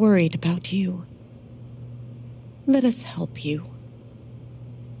worried about you. Let us help you.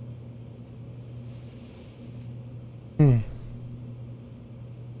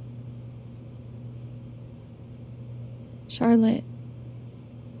 Charlotte.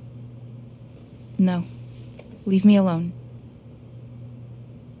 No. Leave me alone.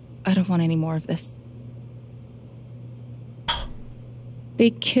 I don't want any more of this. They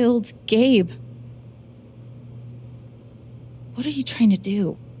killed Gabe. What are you trying to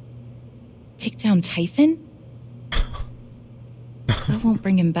do? Take down Typhon? That won't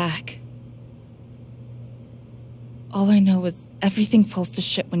bring him back. All I know is everything falls to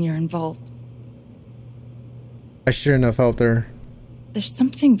shit when you're involved. I shouldn't have helped her. There's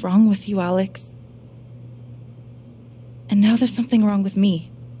something wrong with you, Alex. And now there's something wrong with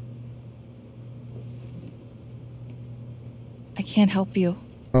me. I can't help you.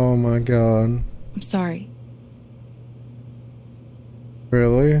 Oh my God. I'm sorry.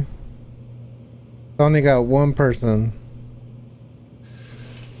 Really? Only got one person.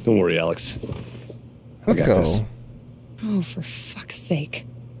 Don't worry, Alex. Let's go. This. Oh, for fuck's sake.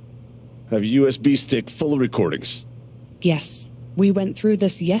 Have a USB stick full of recordings. Yes, we went through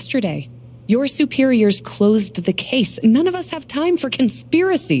this yesterday. Your superiors closed the case. None of us have time for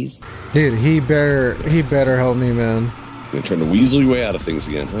conspiracies. Dude, he better help me, man. You're trying to weasel your way out of things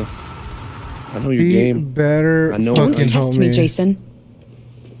again, huh? I know your game. Better I know. Don't fucking test help me, Jason.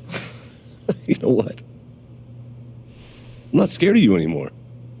 You know what? I'm not scared of you anymore.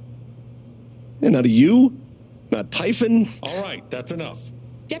 And not of you, not Typhon. All right, that's enough.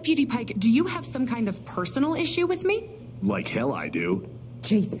 Deputy Pike, do you have some kind of personal issue with me? Like hell I do.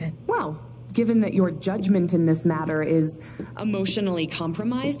 Jason. Well, given that your judgment in this matter is emotionally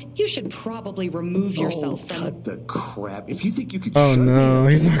compromised, you should probably remove yourself from... Cut the crap. If you think you could Oh shut no,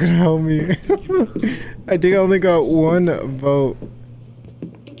 me he's not gonna help me. I think I only got one vote.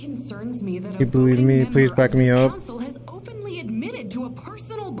 It concerns me that You believe me? Please back me up. council has openly admitted to a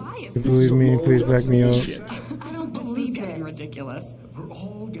personal bias. You believe me? Please back me up. I don't believe it. Getting ridiculous. We're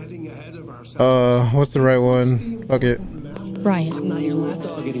all getting ahead of ourselves. What's the right one? Fuck it. Ryan, I'm not your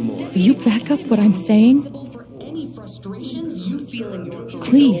lapdog anymore. will you back up what I'm saying? For any frustrations you feel in your career.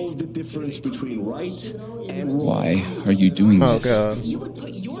 Please. The difference between right and wrong. Why are you doing Oh this? god. You would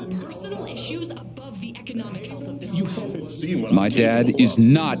put your personal issues above the economic health of this You haven't seen what My dad is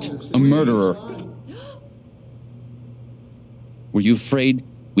not a murderer. Were you afraid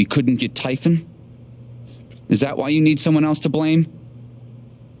we couldn't get Typhon? Is that why you need someone else to blame?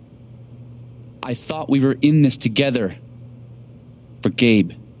 I thought we were in this together. For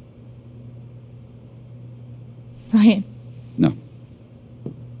Gabe. Ryan. No.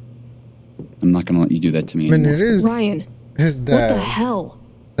 I'm not gonna let you do that to me I mean, anymore. it is Ryan, his dad. what the hell?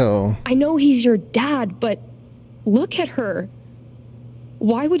 So I know he's your dad, but look at her.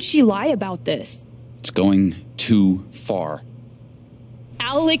 Why would she lie about this? It's going too far.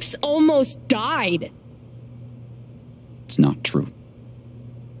 Alex almost died. It's not true.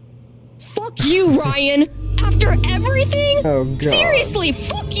 Fuck you, Ryan. After everything? Oh, God. Seriously,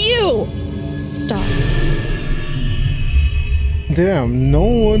 fuck you. Stop. damn, no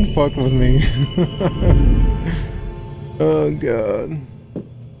one fucked with me. Oh god.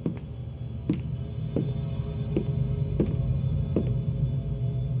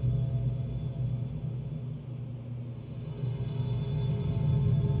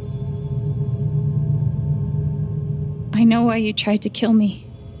 I know why you tried to kill me.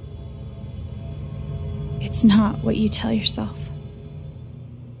 It's not what you tell yourself.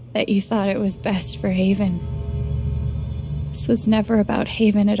 That you thought it was best for Haven. This was never about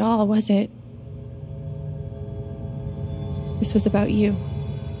Haven at all, was it? This was about you.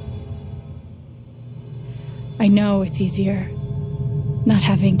 I know it's easier not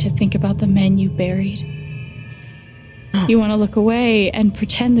having to think about the men you buried. You want to look away and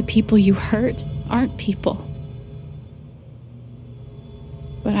pretend the people you hurt aren't people.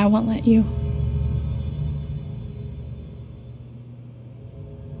 But I won't let you.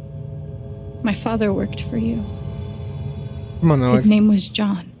 My father worked for you. Come on, Alex. His name was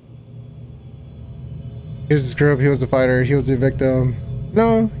John. He was a screw up. He was the fighter. He was the victim.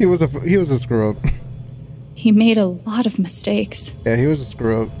 No, he was a screw up. He made a lot of mistakes. Yeah, he was a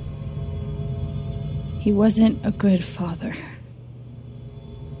screw up. He wasn't a good father.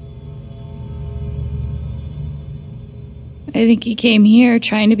 I think he came here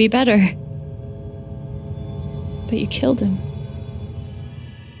trying to be better. But you killed him.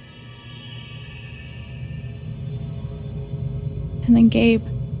 And then Gabe,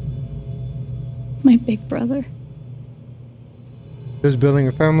 my big brother. He was building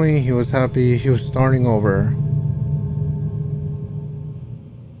a family. He was happy. He was starting over.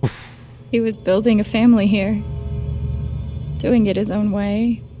 He was building a family here. Doing it his own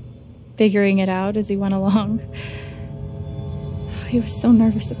way. Figuring it out as he went along. He was so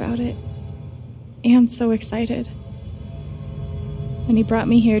nervous about it. And so excited. And he brought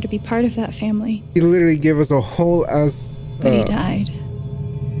me here to be part of that family. He literally gave us a whole ass... But he died.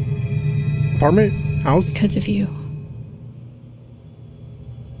 Apartment? House? Because of you.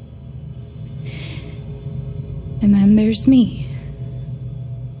 And then there's me.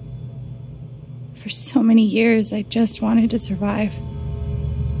 For so many years, I just wanted to survive.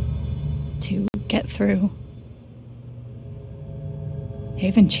 To get through.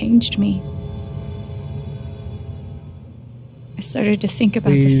 Haven changed me. I started to think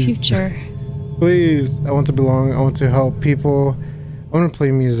about the future. Please, I want to belong. I want to help people. I want to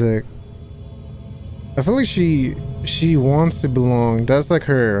play music. I feel like she wants to belong. That's like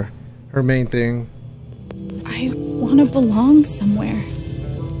her main thing. I want to belong somewhere.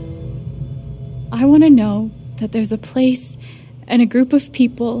 I want to know that there's a place and a group of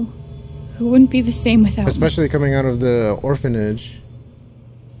people who wouldn't be the same without me. Especially coming out of the orphanage.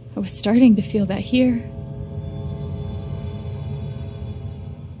 I was starting to feel that here.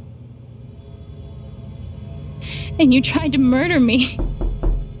 And you tried to murder me.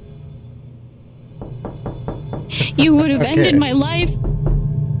 You would have ended my life.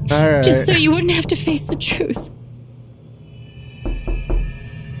 Alright. Just so you wouldn't have to face the truth.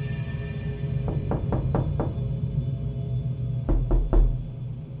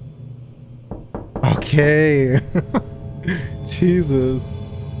 okay. Jesus.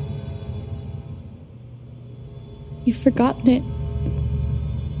 You've forgotten it,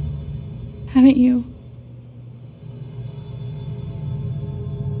 haven't you?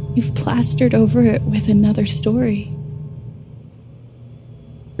 You've plastered over it with another story.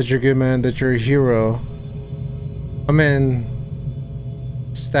 That you're good, man, that you're a hero. I mean,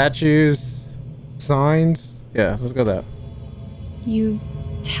 statues, signs. Yeah, let's go that. You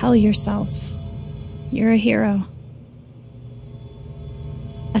tell yourself you're a hero.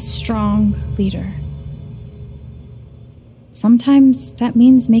 A strong leader. Sometimes that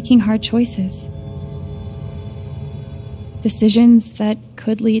means making hard choices. Decisions that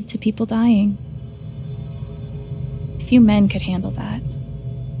could lead to people dying. Few men could handle that.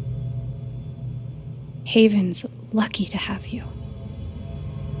 Haven's lucky to have you.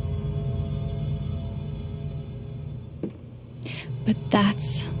 But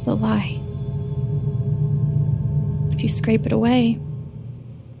that's the lie. If you scrape it away,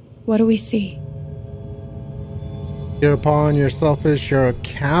 what do we see? You're a pawn, you're selfish, you're a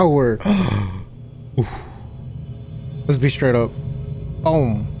coward. Let's be straight up.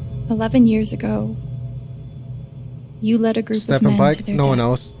 Boom. 11 years ago, you led a group of Stephen men Pike, to their no one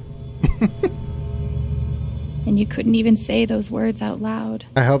deaths. else. And you couldn't even say those words out loud.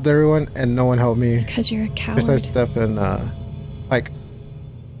 I helped everyone and no one helped me. Because you're a coward. Besides Stephen Pike.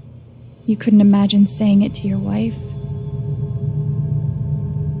 You couldn't imagine saying it to your wife.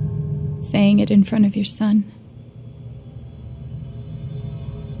 Saying it in front of your son.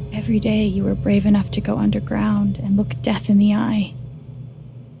 Every day you were brave enough to go underground and look death in the eye.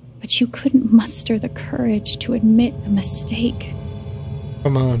 But you couldn't muster the courage to admit a mistake.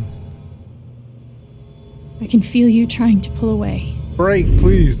 Come on. I can feel you trying to pull away. Break,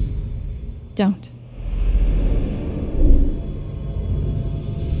 please. Don't.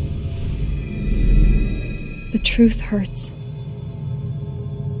 The truth hurts.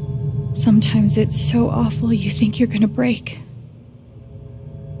 Sometimes it's so awful you think you're gonna break.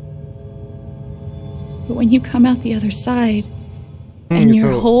 But when you come out the other side, and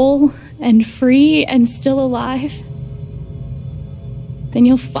you're whole and free and still alive, then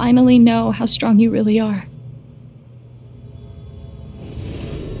you'll finally know how strong you really are.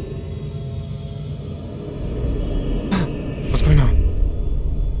 What's going on?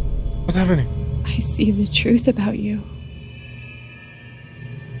 What's happening? I see the truth about you.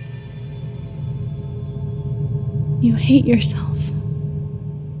 You hate yourself.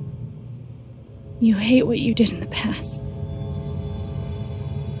 You hate what you did in the past.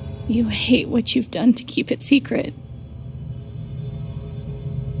 You hate what you've done to keep it secret.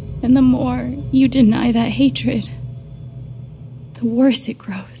 And the more you deny that hatred, the worse it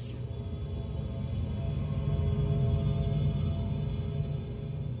grows.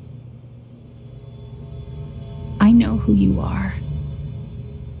 I know who you are.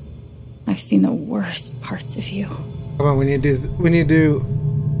 I've seen the worst parts of you. Come on, we need to do.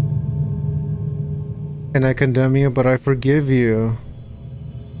 And I condemn you, but I forgive you.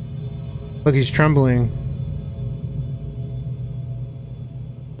 Look, he's trembling.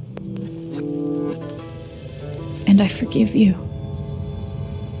 And I forgive you.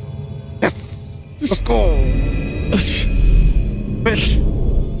 Yes! Let's go! Bitch!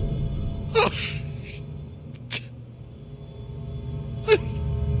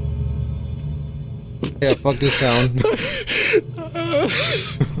 Yeah, fuck this town.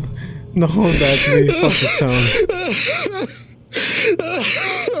 No, that's me. Fuck this town.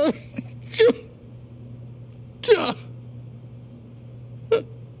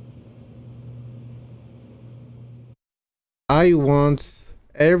 I want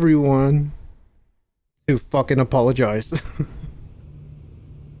everyone to fucking apologize.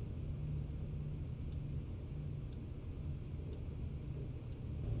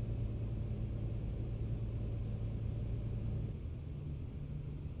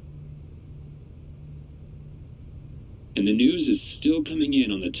 And the news is still coming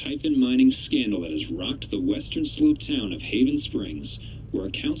in on the Typhon mining scandal that has rocked the western slope town of Haven Springs, where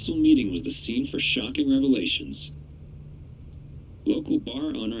a council meeting was the scene for shocking revelations. Local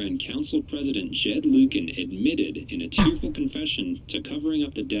bar owner and council president Jed Lucan admitted in a tearful confession to covering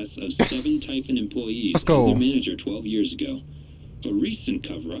up the deaths of 7 Typhon employees and their manager 12 years ago. A recent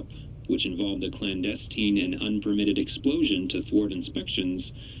cover-up, which involved a clandestine and unpermitted explosion to thwart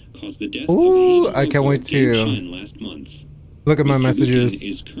inspections, caused the death of I can't wait to last month. look at my messages. Lucan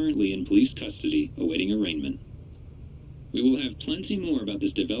is currently in police custody, awaiting arraignment. We will have plenty more about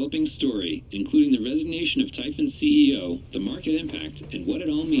this developing story, including the resignation of Typhon CEO, the market impact, and what it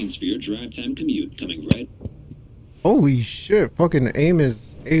all means for your drive time commute coming right. Holy shit, fucking aim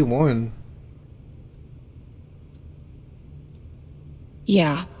is A1.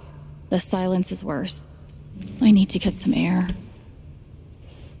 Yeah, the silence is worse. I need to get some air.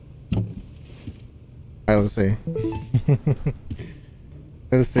 Alright, let's see.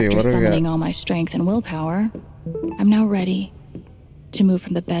 Let's see, After what do we summoning got? all my strength and willpower, I'm now ready to move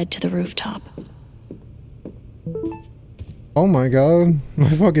from the bed to the rooftop. Oh my god, my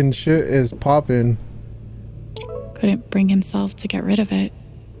fucking shit is popping. Couldn't bring himself to get rid of it.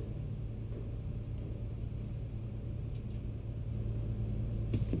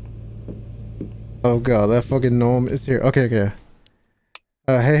 Oh god, that fucking gnome is here. Okay, okay.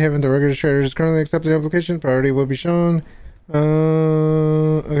 Hey, Haven, the registrator is currently accepting the application. Priority will be shown.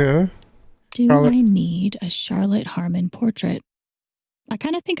 Okay. Do Charlotte. I need a Charlotte Harmon portrait? I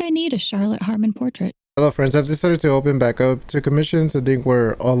kind of think I need a Charlotte Harmon portrait. Hello, friends. I've decided to open back up to commissions. I think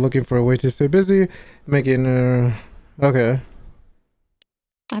we're all looking for a way to stay busy. Making, okay.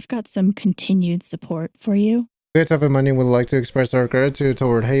 I've got some continued support for you. We at Typhon Money would like to express our gratitude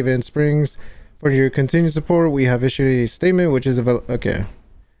toward Haven Springs for your continued support. We have issued a statement which is okay.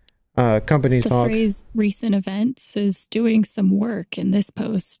 Company The talk. phrase recent events is doing some work in this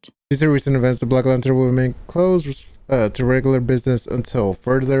post. Due to recent events, the Black Lantern will remain closed to regular business until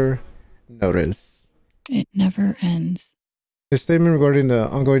further notice. It never ends. A statement regarding the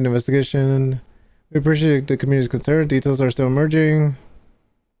ongoing investigation. We appreciate the community's concern. Details are still emerging.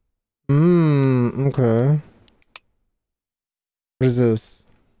 Okay. What is this?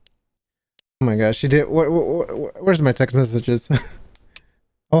 Oh my gosh, she did. Where's my text messages?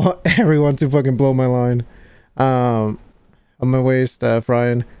 Oh, everyone to fucking blow my line. On my way, staff,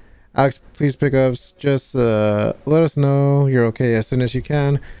 Ryan. Alex, please pick up. Just let us know you're okay as soon as you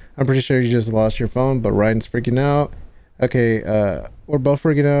can. I'm pretty sure you just lost your phone, but Ryan's freaking out. Okay, we're both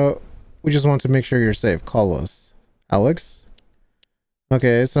freaking out. We just want to make sure you're safe. Call us. Alex?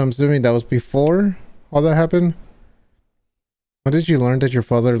 Okay, so I'm assuming that was before all that happened. When did you learn that your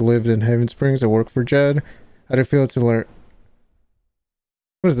father lived in Haven Springs and worked for Jed? How did it feel to learn?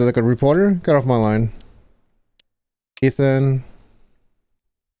 What is it, like a reporter? Get off my line. Ethan.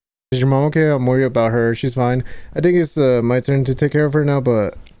 Is your mom okay? I'm worried about her. She's fine. I think it's my turn to take care of her now,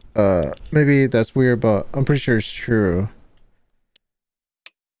 but maybe that's weird, but I'm pretty sure it's true.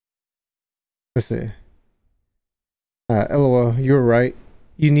 Let's see. LOL, you were right.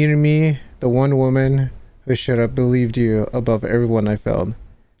 You needed me, the one woman who should have believed you above everyone I felt.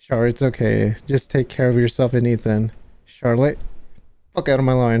 Char, it's okay. Just take care of yourself and Ethan. Charlotte, fuck out of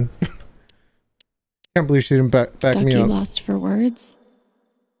my line. Can't believe she didn't back me up. Lost for words.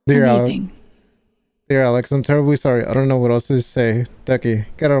 Dear Amazing. Alex. Dear Alex, I'm terribly sorry. I don't know what else to say. Ducky,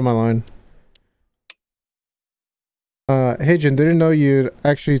 get out of my line. Hey Jen, didn't know you'd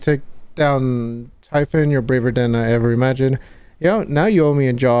actually take down Typhon. You're braver than I ever imagined. Yeah, now you owe me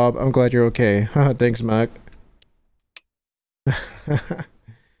a job. I'm glad you're okay. Thanks, Mac.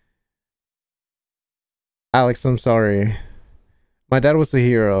 Alex, I'm sorry. My dad was a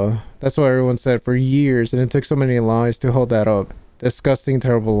hero. That's what everyone said for years, and it took so many lies to hold that up. Disgusting,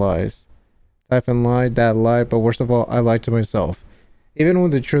 terrible lies. Typhon lied, Dad lied, but worst of all, I lied to myself. Even when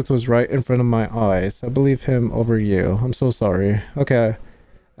the truth was right in front of my eyes, I believed him over you. I'm so sorry. Okay.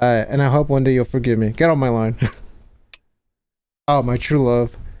 And I hope one day you'll forgive me. Get on my line. Oh, my true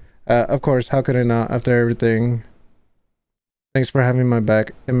love. Of course, how could I not after everything? Thanks for having my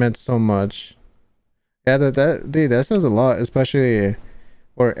back. It meant so much. Yeah, dude, that says a lot, especially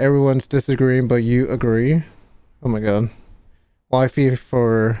where everyone's disagreeing but you agree. Oh my god. Wifey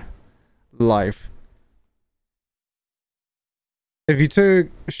for life. If you took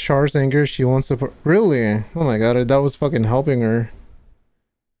Char's anger, she won't support. Really? Oh my god, that was fucking helping her.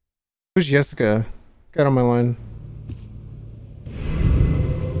 Who's Jessica? Get on my line.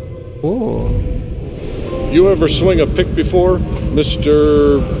 Whoa. You ever swing a pick before,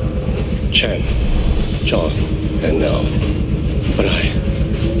 Mr. Chen, John, and no. But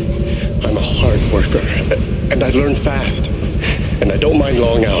I'm a hard worker, and I learn fast, and I don't mind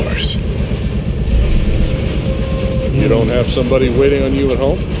long hours. You don't have somebody waiting on you at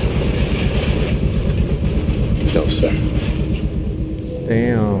home? No, sir.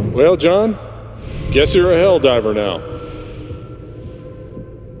 Damn. Well, John, guess you're a hell diver now.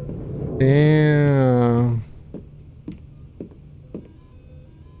 Damn.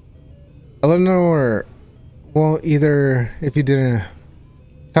 Eleanor won't either if you didn't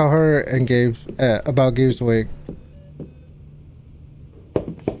tell her and Gabe about Gabe's wake.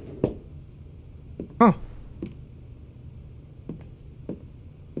 Huh.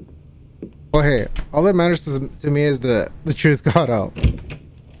 Well, hey, all that matters to me is the truth got out.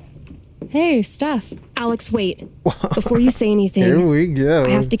 Hey, Steph. Alex, wait. Before you say anything, Here we go. I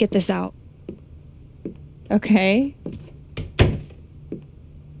have to get this out. Okay.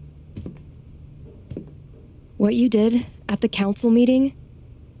 What you did at the council meeting,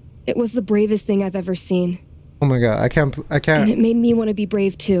 it was the bravest thing I've ever seen. Oh my god, I can't. And it made me want to be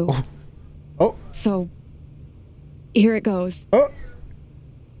brave too. Oh. So, here it goes. Oh.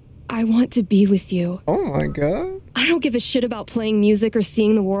 I want to be with you. Oh my god. I don't give a shit about playing music or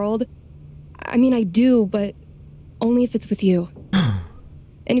seeing the world. I mean, I do, but only if it's with you.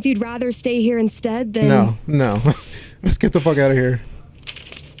 And if you'd rather stay here instead, then... No. Let's get the fuck out of here.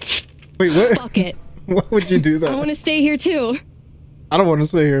 Wait, what? Fuck it. Why would you do that? I want to stay here too. I don't want to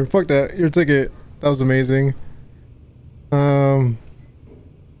stay here. Fuck that. Your ticket. That was amazing. Fuck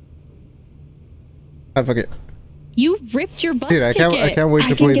it. You ripped your bus Dude, I ticket. can't wait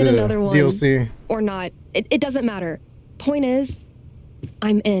to play the one. DLC. Or not. It doesn't matter. Point is,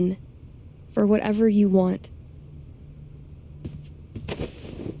 I'm in. For whatever you want.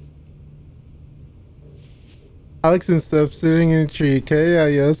 Alex and Steph sitting in a tree.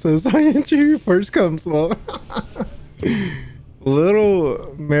 KIS says, I enter you first, come slow.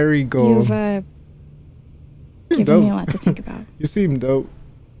 Little marigold. You've given me a lot to think about. You seem dope.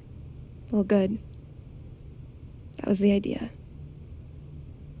 Well, good. That was the idea.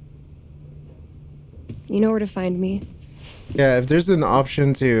 You know where to find me. Yeah, if there's an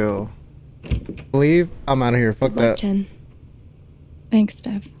option to leave, I'm out of here. Fuck that. Jen. Thanks,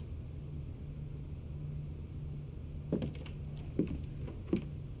 Steph.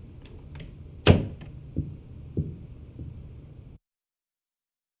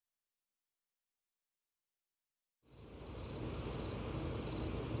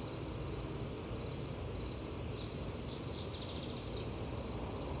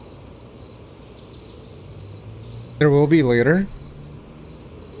 There will be later.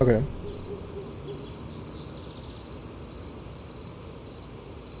 Okay.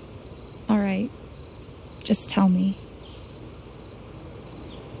 All right. Just tell me.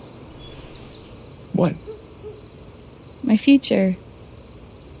 What? My future.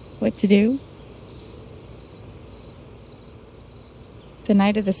 What to do? The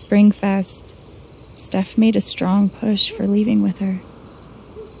night of the Spring Fest, Steph made a strong push for leaving with her.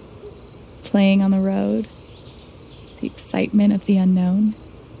 Playing on the road. The excitement of the unknown.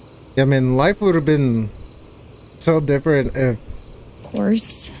 Yeah, I mean, life would have been so different if... Of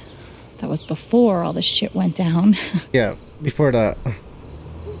course. That was before all the shit went down. Yeah, before that.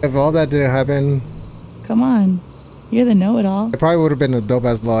 If all that didn't happen... Come on. You're the know-it-all. It probably would have been a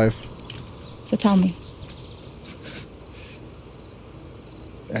dope-ass life. So tell me.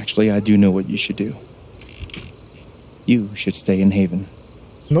 Actually, I do know what you should do. You should stay in Haven.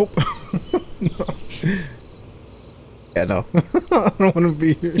 Nope. No. Yeah, no. I don't want to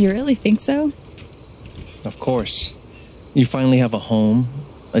be here. You really think so? Of course. You finally have a home,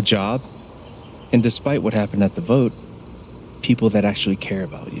 a job, and despite what happened at the vote, people that actually care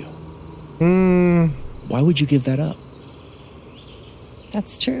about you. Why would you give that up?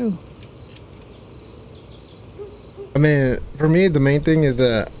 That's true. I mean, for me, the main thing is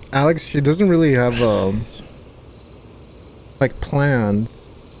that Alex, she doesn't really have, like, plans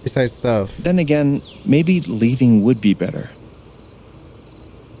besides stuff. Then again, maybe leaving would be better.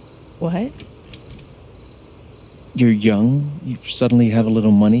 What? You're young, you suddenly have a little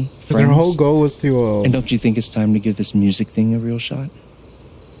money, Because her whole goal was to, and don't you think it's time to give this music thing a real shot?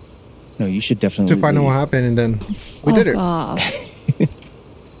 No, you should definitely to find out what happened, and then we did it. Off.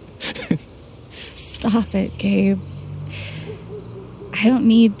 Stop it, Gabe. I don't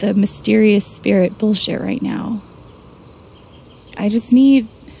need the mysterious spirit bullshit right now. I just need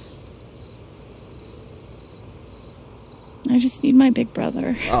my big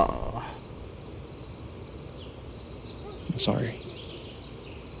brother. Oh. I'm sorry.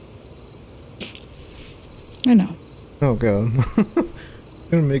 I know. Oh god.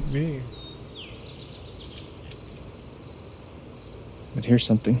 Gonna make me. But here's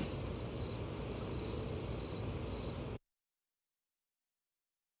something.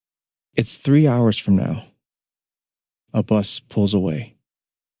 It's 3 hours from now. A bus pulls away.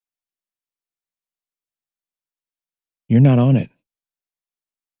 You're not on it.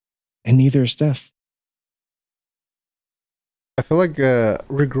 And neither is Steph. I feel like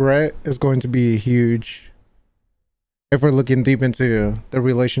regret is going to be huge if we're looking deep into the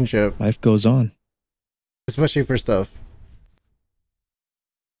relationship. Life goes on. Especially for Steph.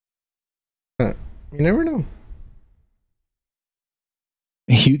 You never know.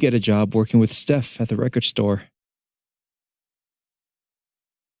 You get a job working with Steph at the record store.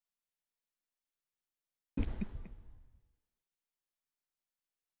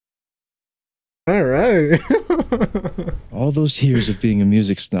 All right. All those years of being a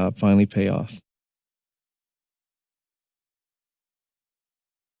music snob finally pay off.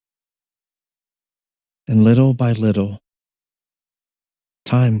 And little by little,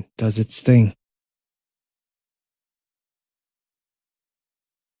 time does its thing.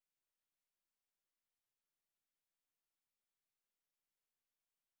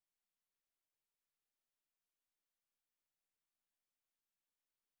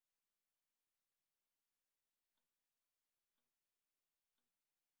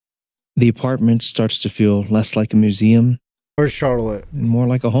 The apartment starts to feel less like a museum. Where's Charlotte? And more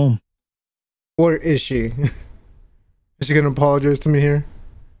like a home. Where is she? Is she gonna apologize to me here?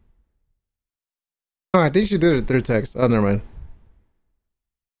 Oh, I think she did it through text. Oh, never mind.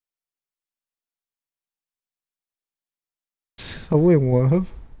 So wait, what?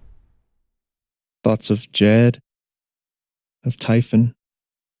 Thoughts of Jed, of Typhon,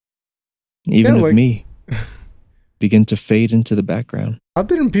 even of me begin to fade into the background. How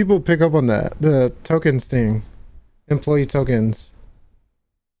didn't people pick up on that? The tokens thing. Employee tokens.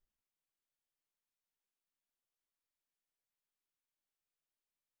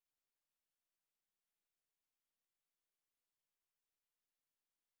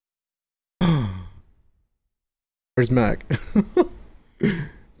 Where's Mac?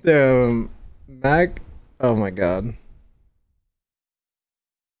 Mac. Oh my god.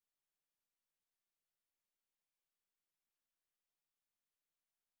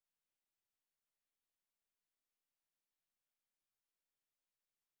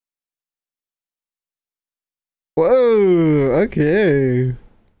 Whoa. Okay.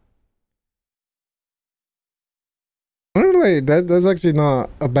 Like that's actually not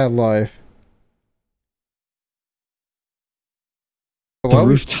a bad life. The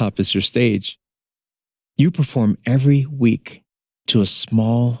rooftop is your stage. You perform every week to a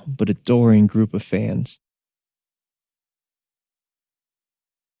small but adoring group of fans.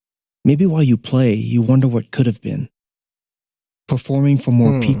 Maybe while you play, you wonder what could have been. Performing for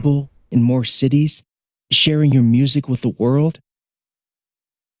more people in more cities, sharing your music with the world.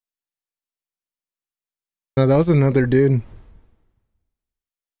 No, that was another dude.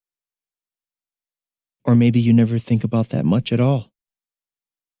 Or maybe you never think about that much at all.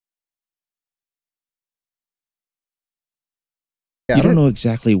 You don't know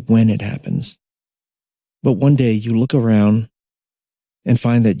exactly when it happens, but one day you look around and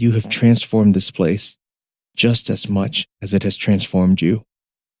find that you have transformed this place just as much as it has transformed you.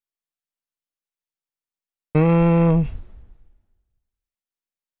 And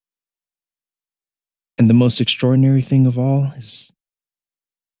the most extraordinary thing of all is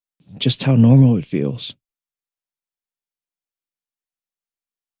just how normal it feels.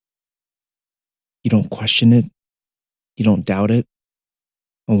 You don't question it. You don't doubt it.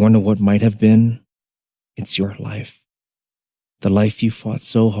 Or wonder what might have been. It's your life. The life you fought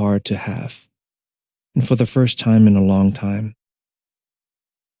so hard to have. And for the first time in a long time,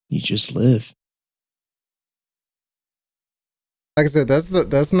 you just live. Like I said,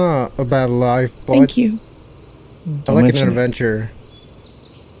 that's not a bad life. But Thank you. I like an adventure.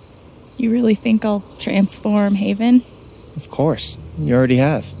 You really think I'll transform Haven? Of course. You already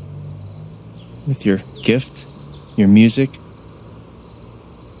have. With your gift, your music,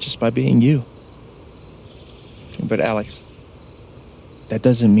 just by being you. But Alex, that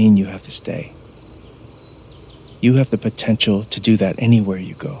doesn't mean you have to stay. You have the potential to do that anywhere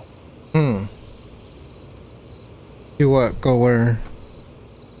you go. Do what? Go where?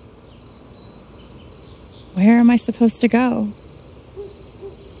 Where am I supposed to go?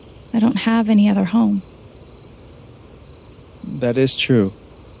 I don't have any other home. That is true.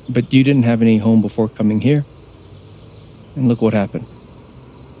 But you didn't have any home before coming here. And look what happened.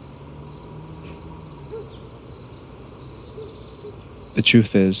 The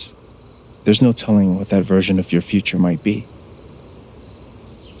truth is, there's no telling what that version of your future might be.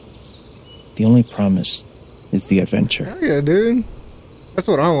 The only promise is the adventure. Hell yeah, dude. That's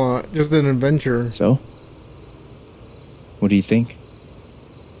what I want. Just an adventure. So, what do you think?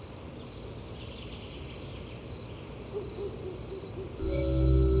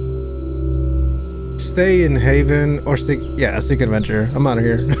 Stay in Haven or seek adventure. I'm out of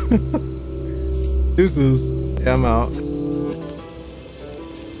here. Deuces. Yeah, I'm out.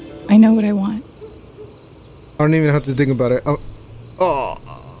 I know what I want. I don't even have to think about it. Oh.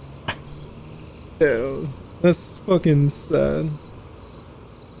 Ew. That's fucking sad.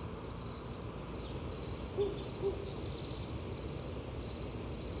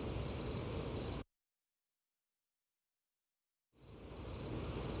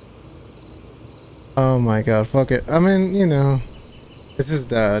 Oh my god, fuck it. I mean, you know, it's his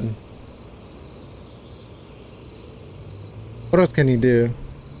dad. What else can he do?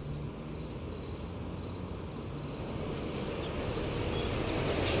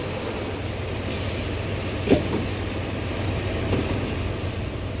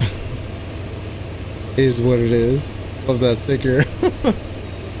 Is what it is. Love that sticker.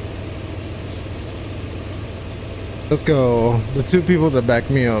 Let's go. The two people that back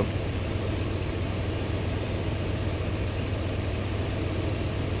me up.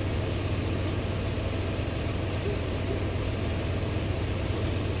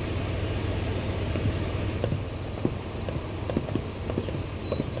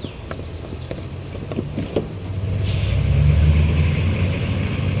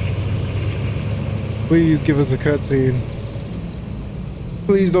 Please give us a cutscene.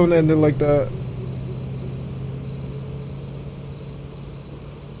 Please don't end it like that.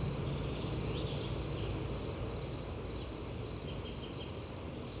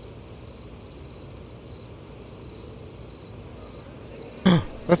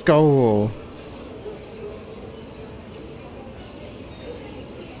 Let's go.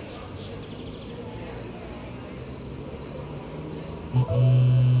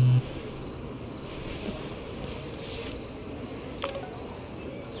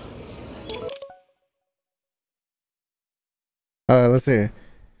 Let's see.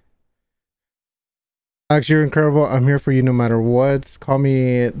 Alex, you're incredible. I'm here for you no matter what. Call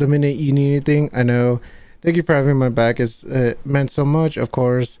me the minute you need anything. I know. Thank you for having my back. It's meant so much, of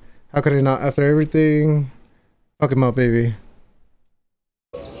course. How could I not after everything? Fuck him up, baby.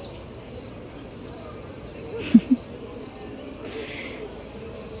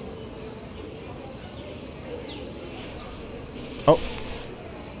 Oh.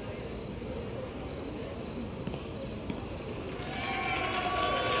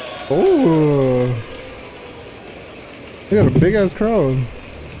 Oh. We got a big ass crowd.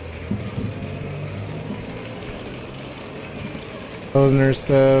 Other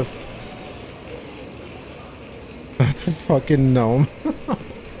stuff. The fucking gnome.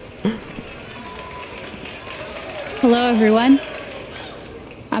 Hello, everyone.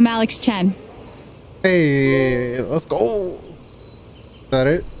 I'm Alex Chen. Hey, let's go. Is that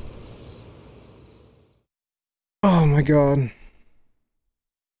it? Oh my god.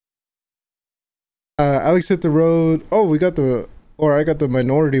 Alex hit the road. Oh, we got the, or I got the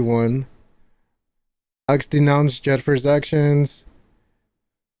minority one. Alex denounced Jet for his actions.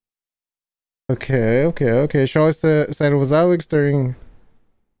 Okay. Charlotte sided with Alex during.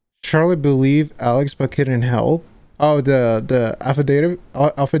 Charlotte believed Alex but couldn't help. Oh, the affidavit,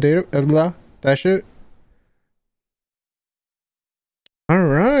 blah, that shit. All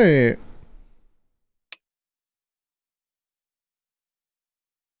right.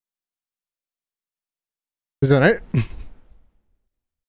 Is that it?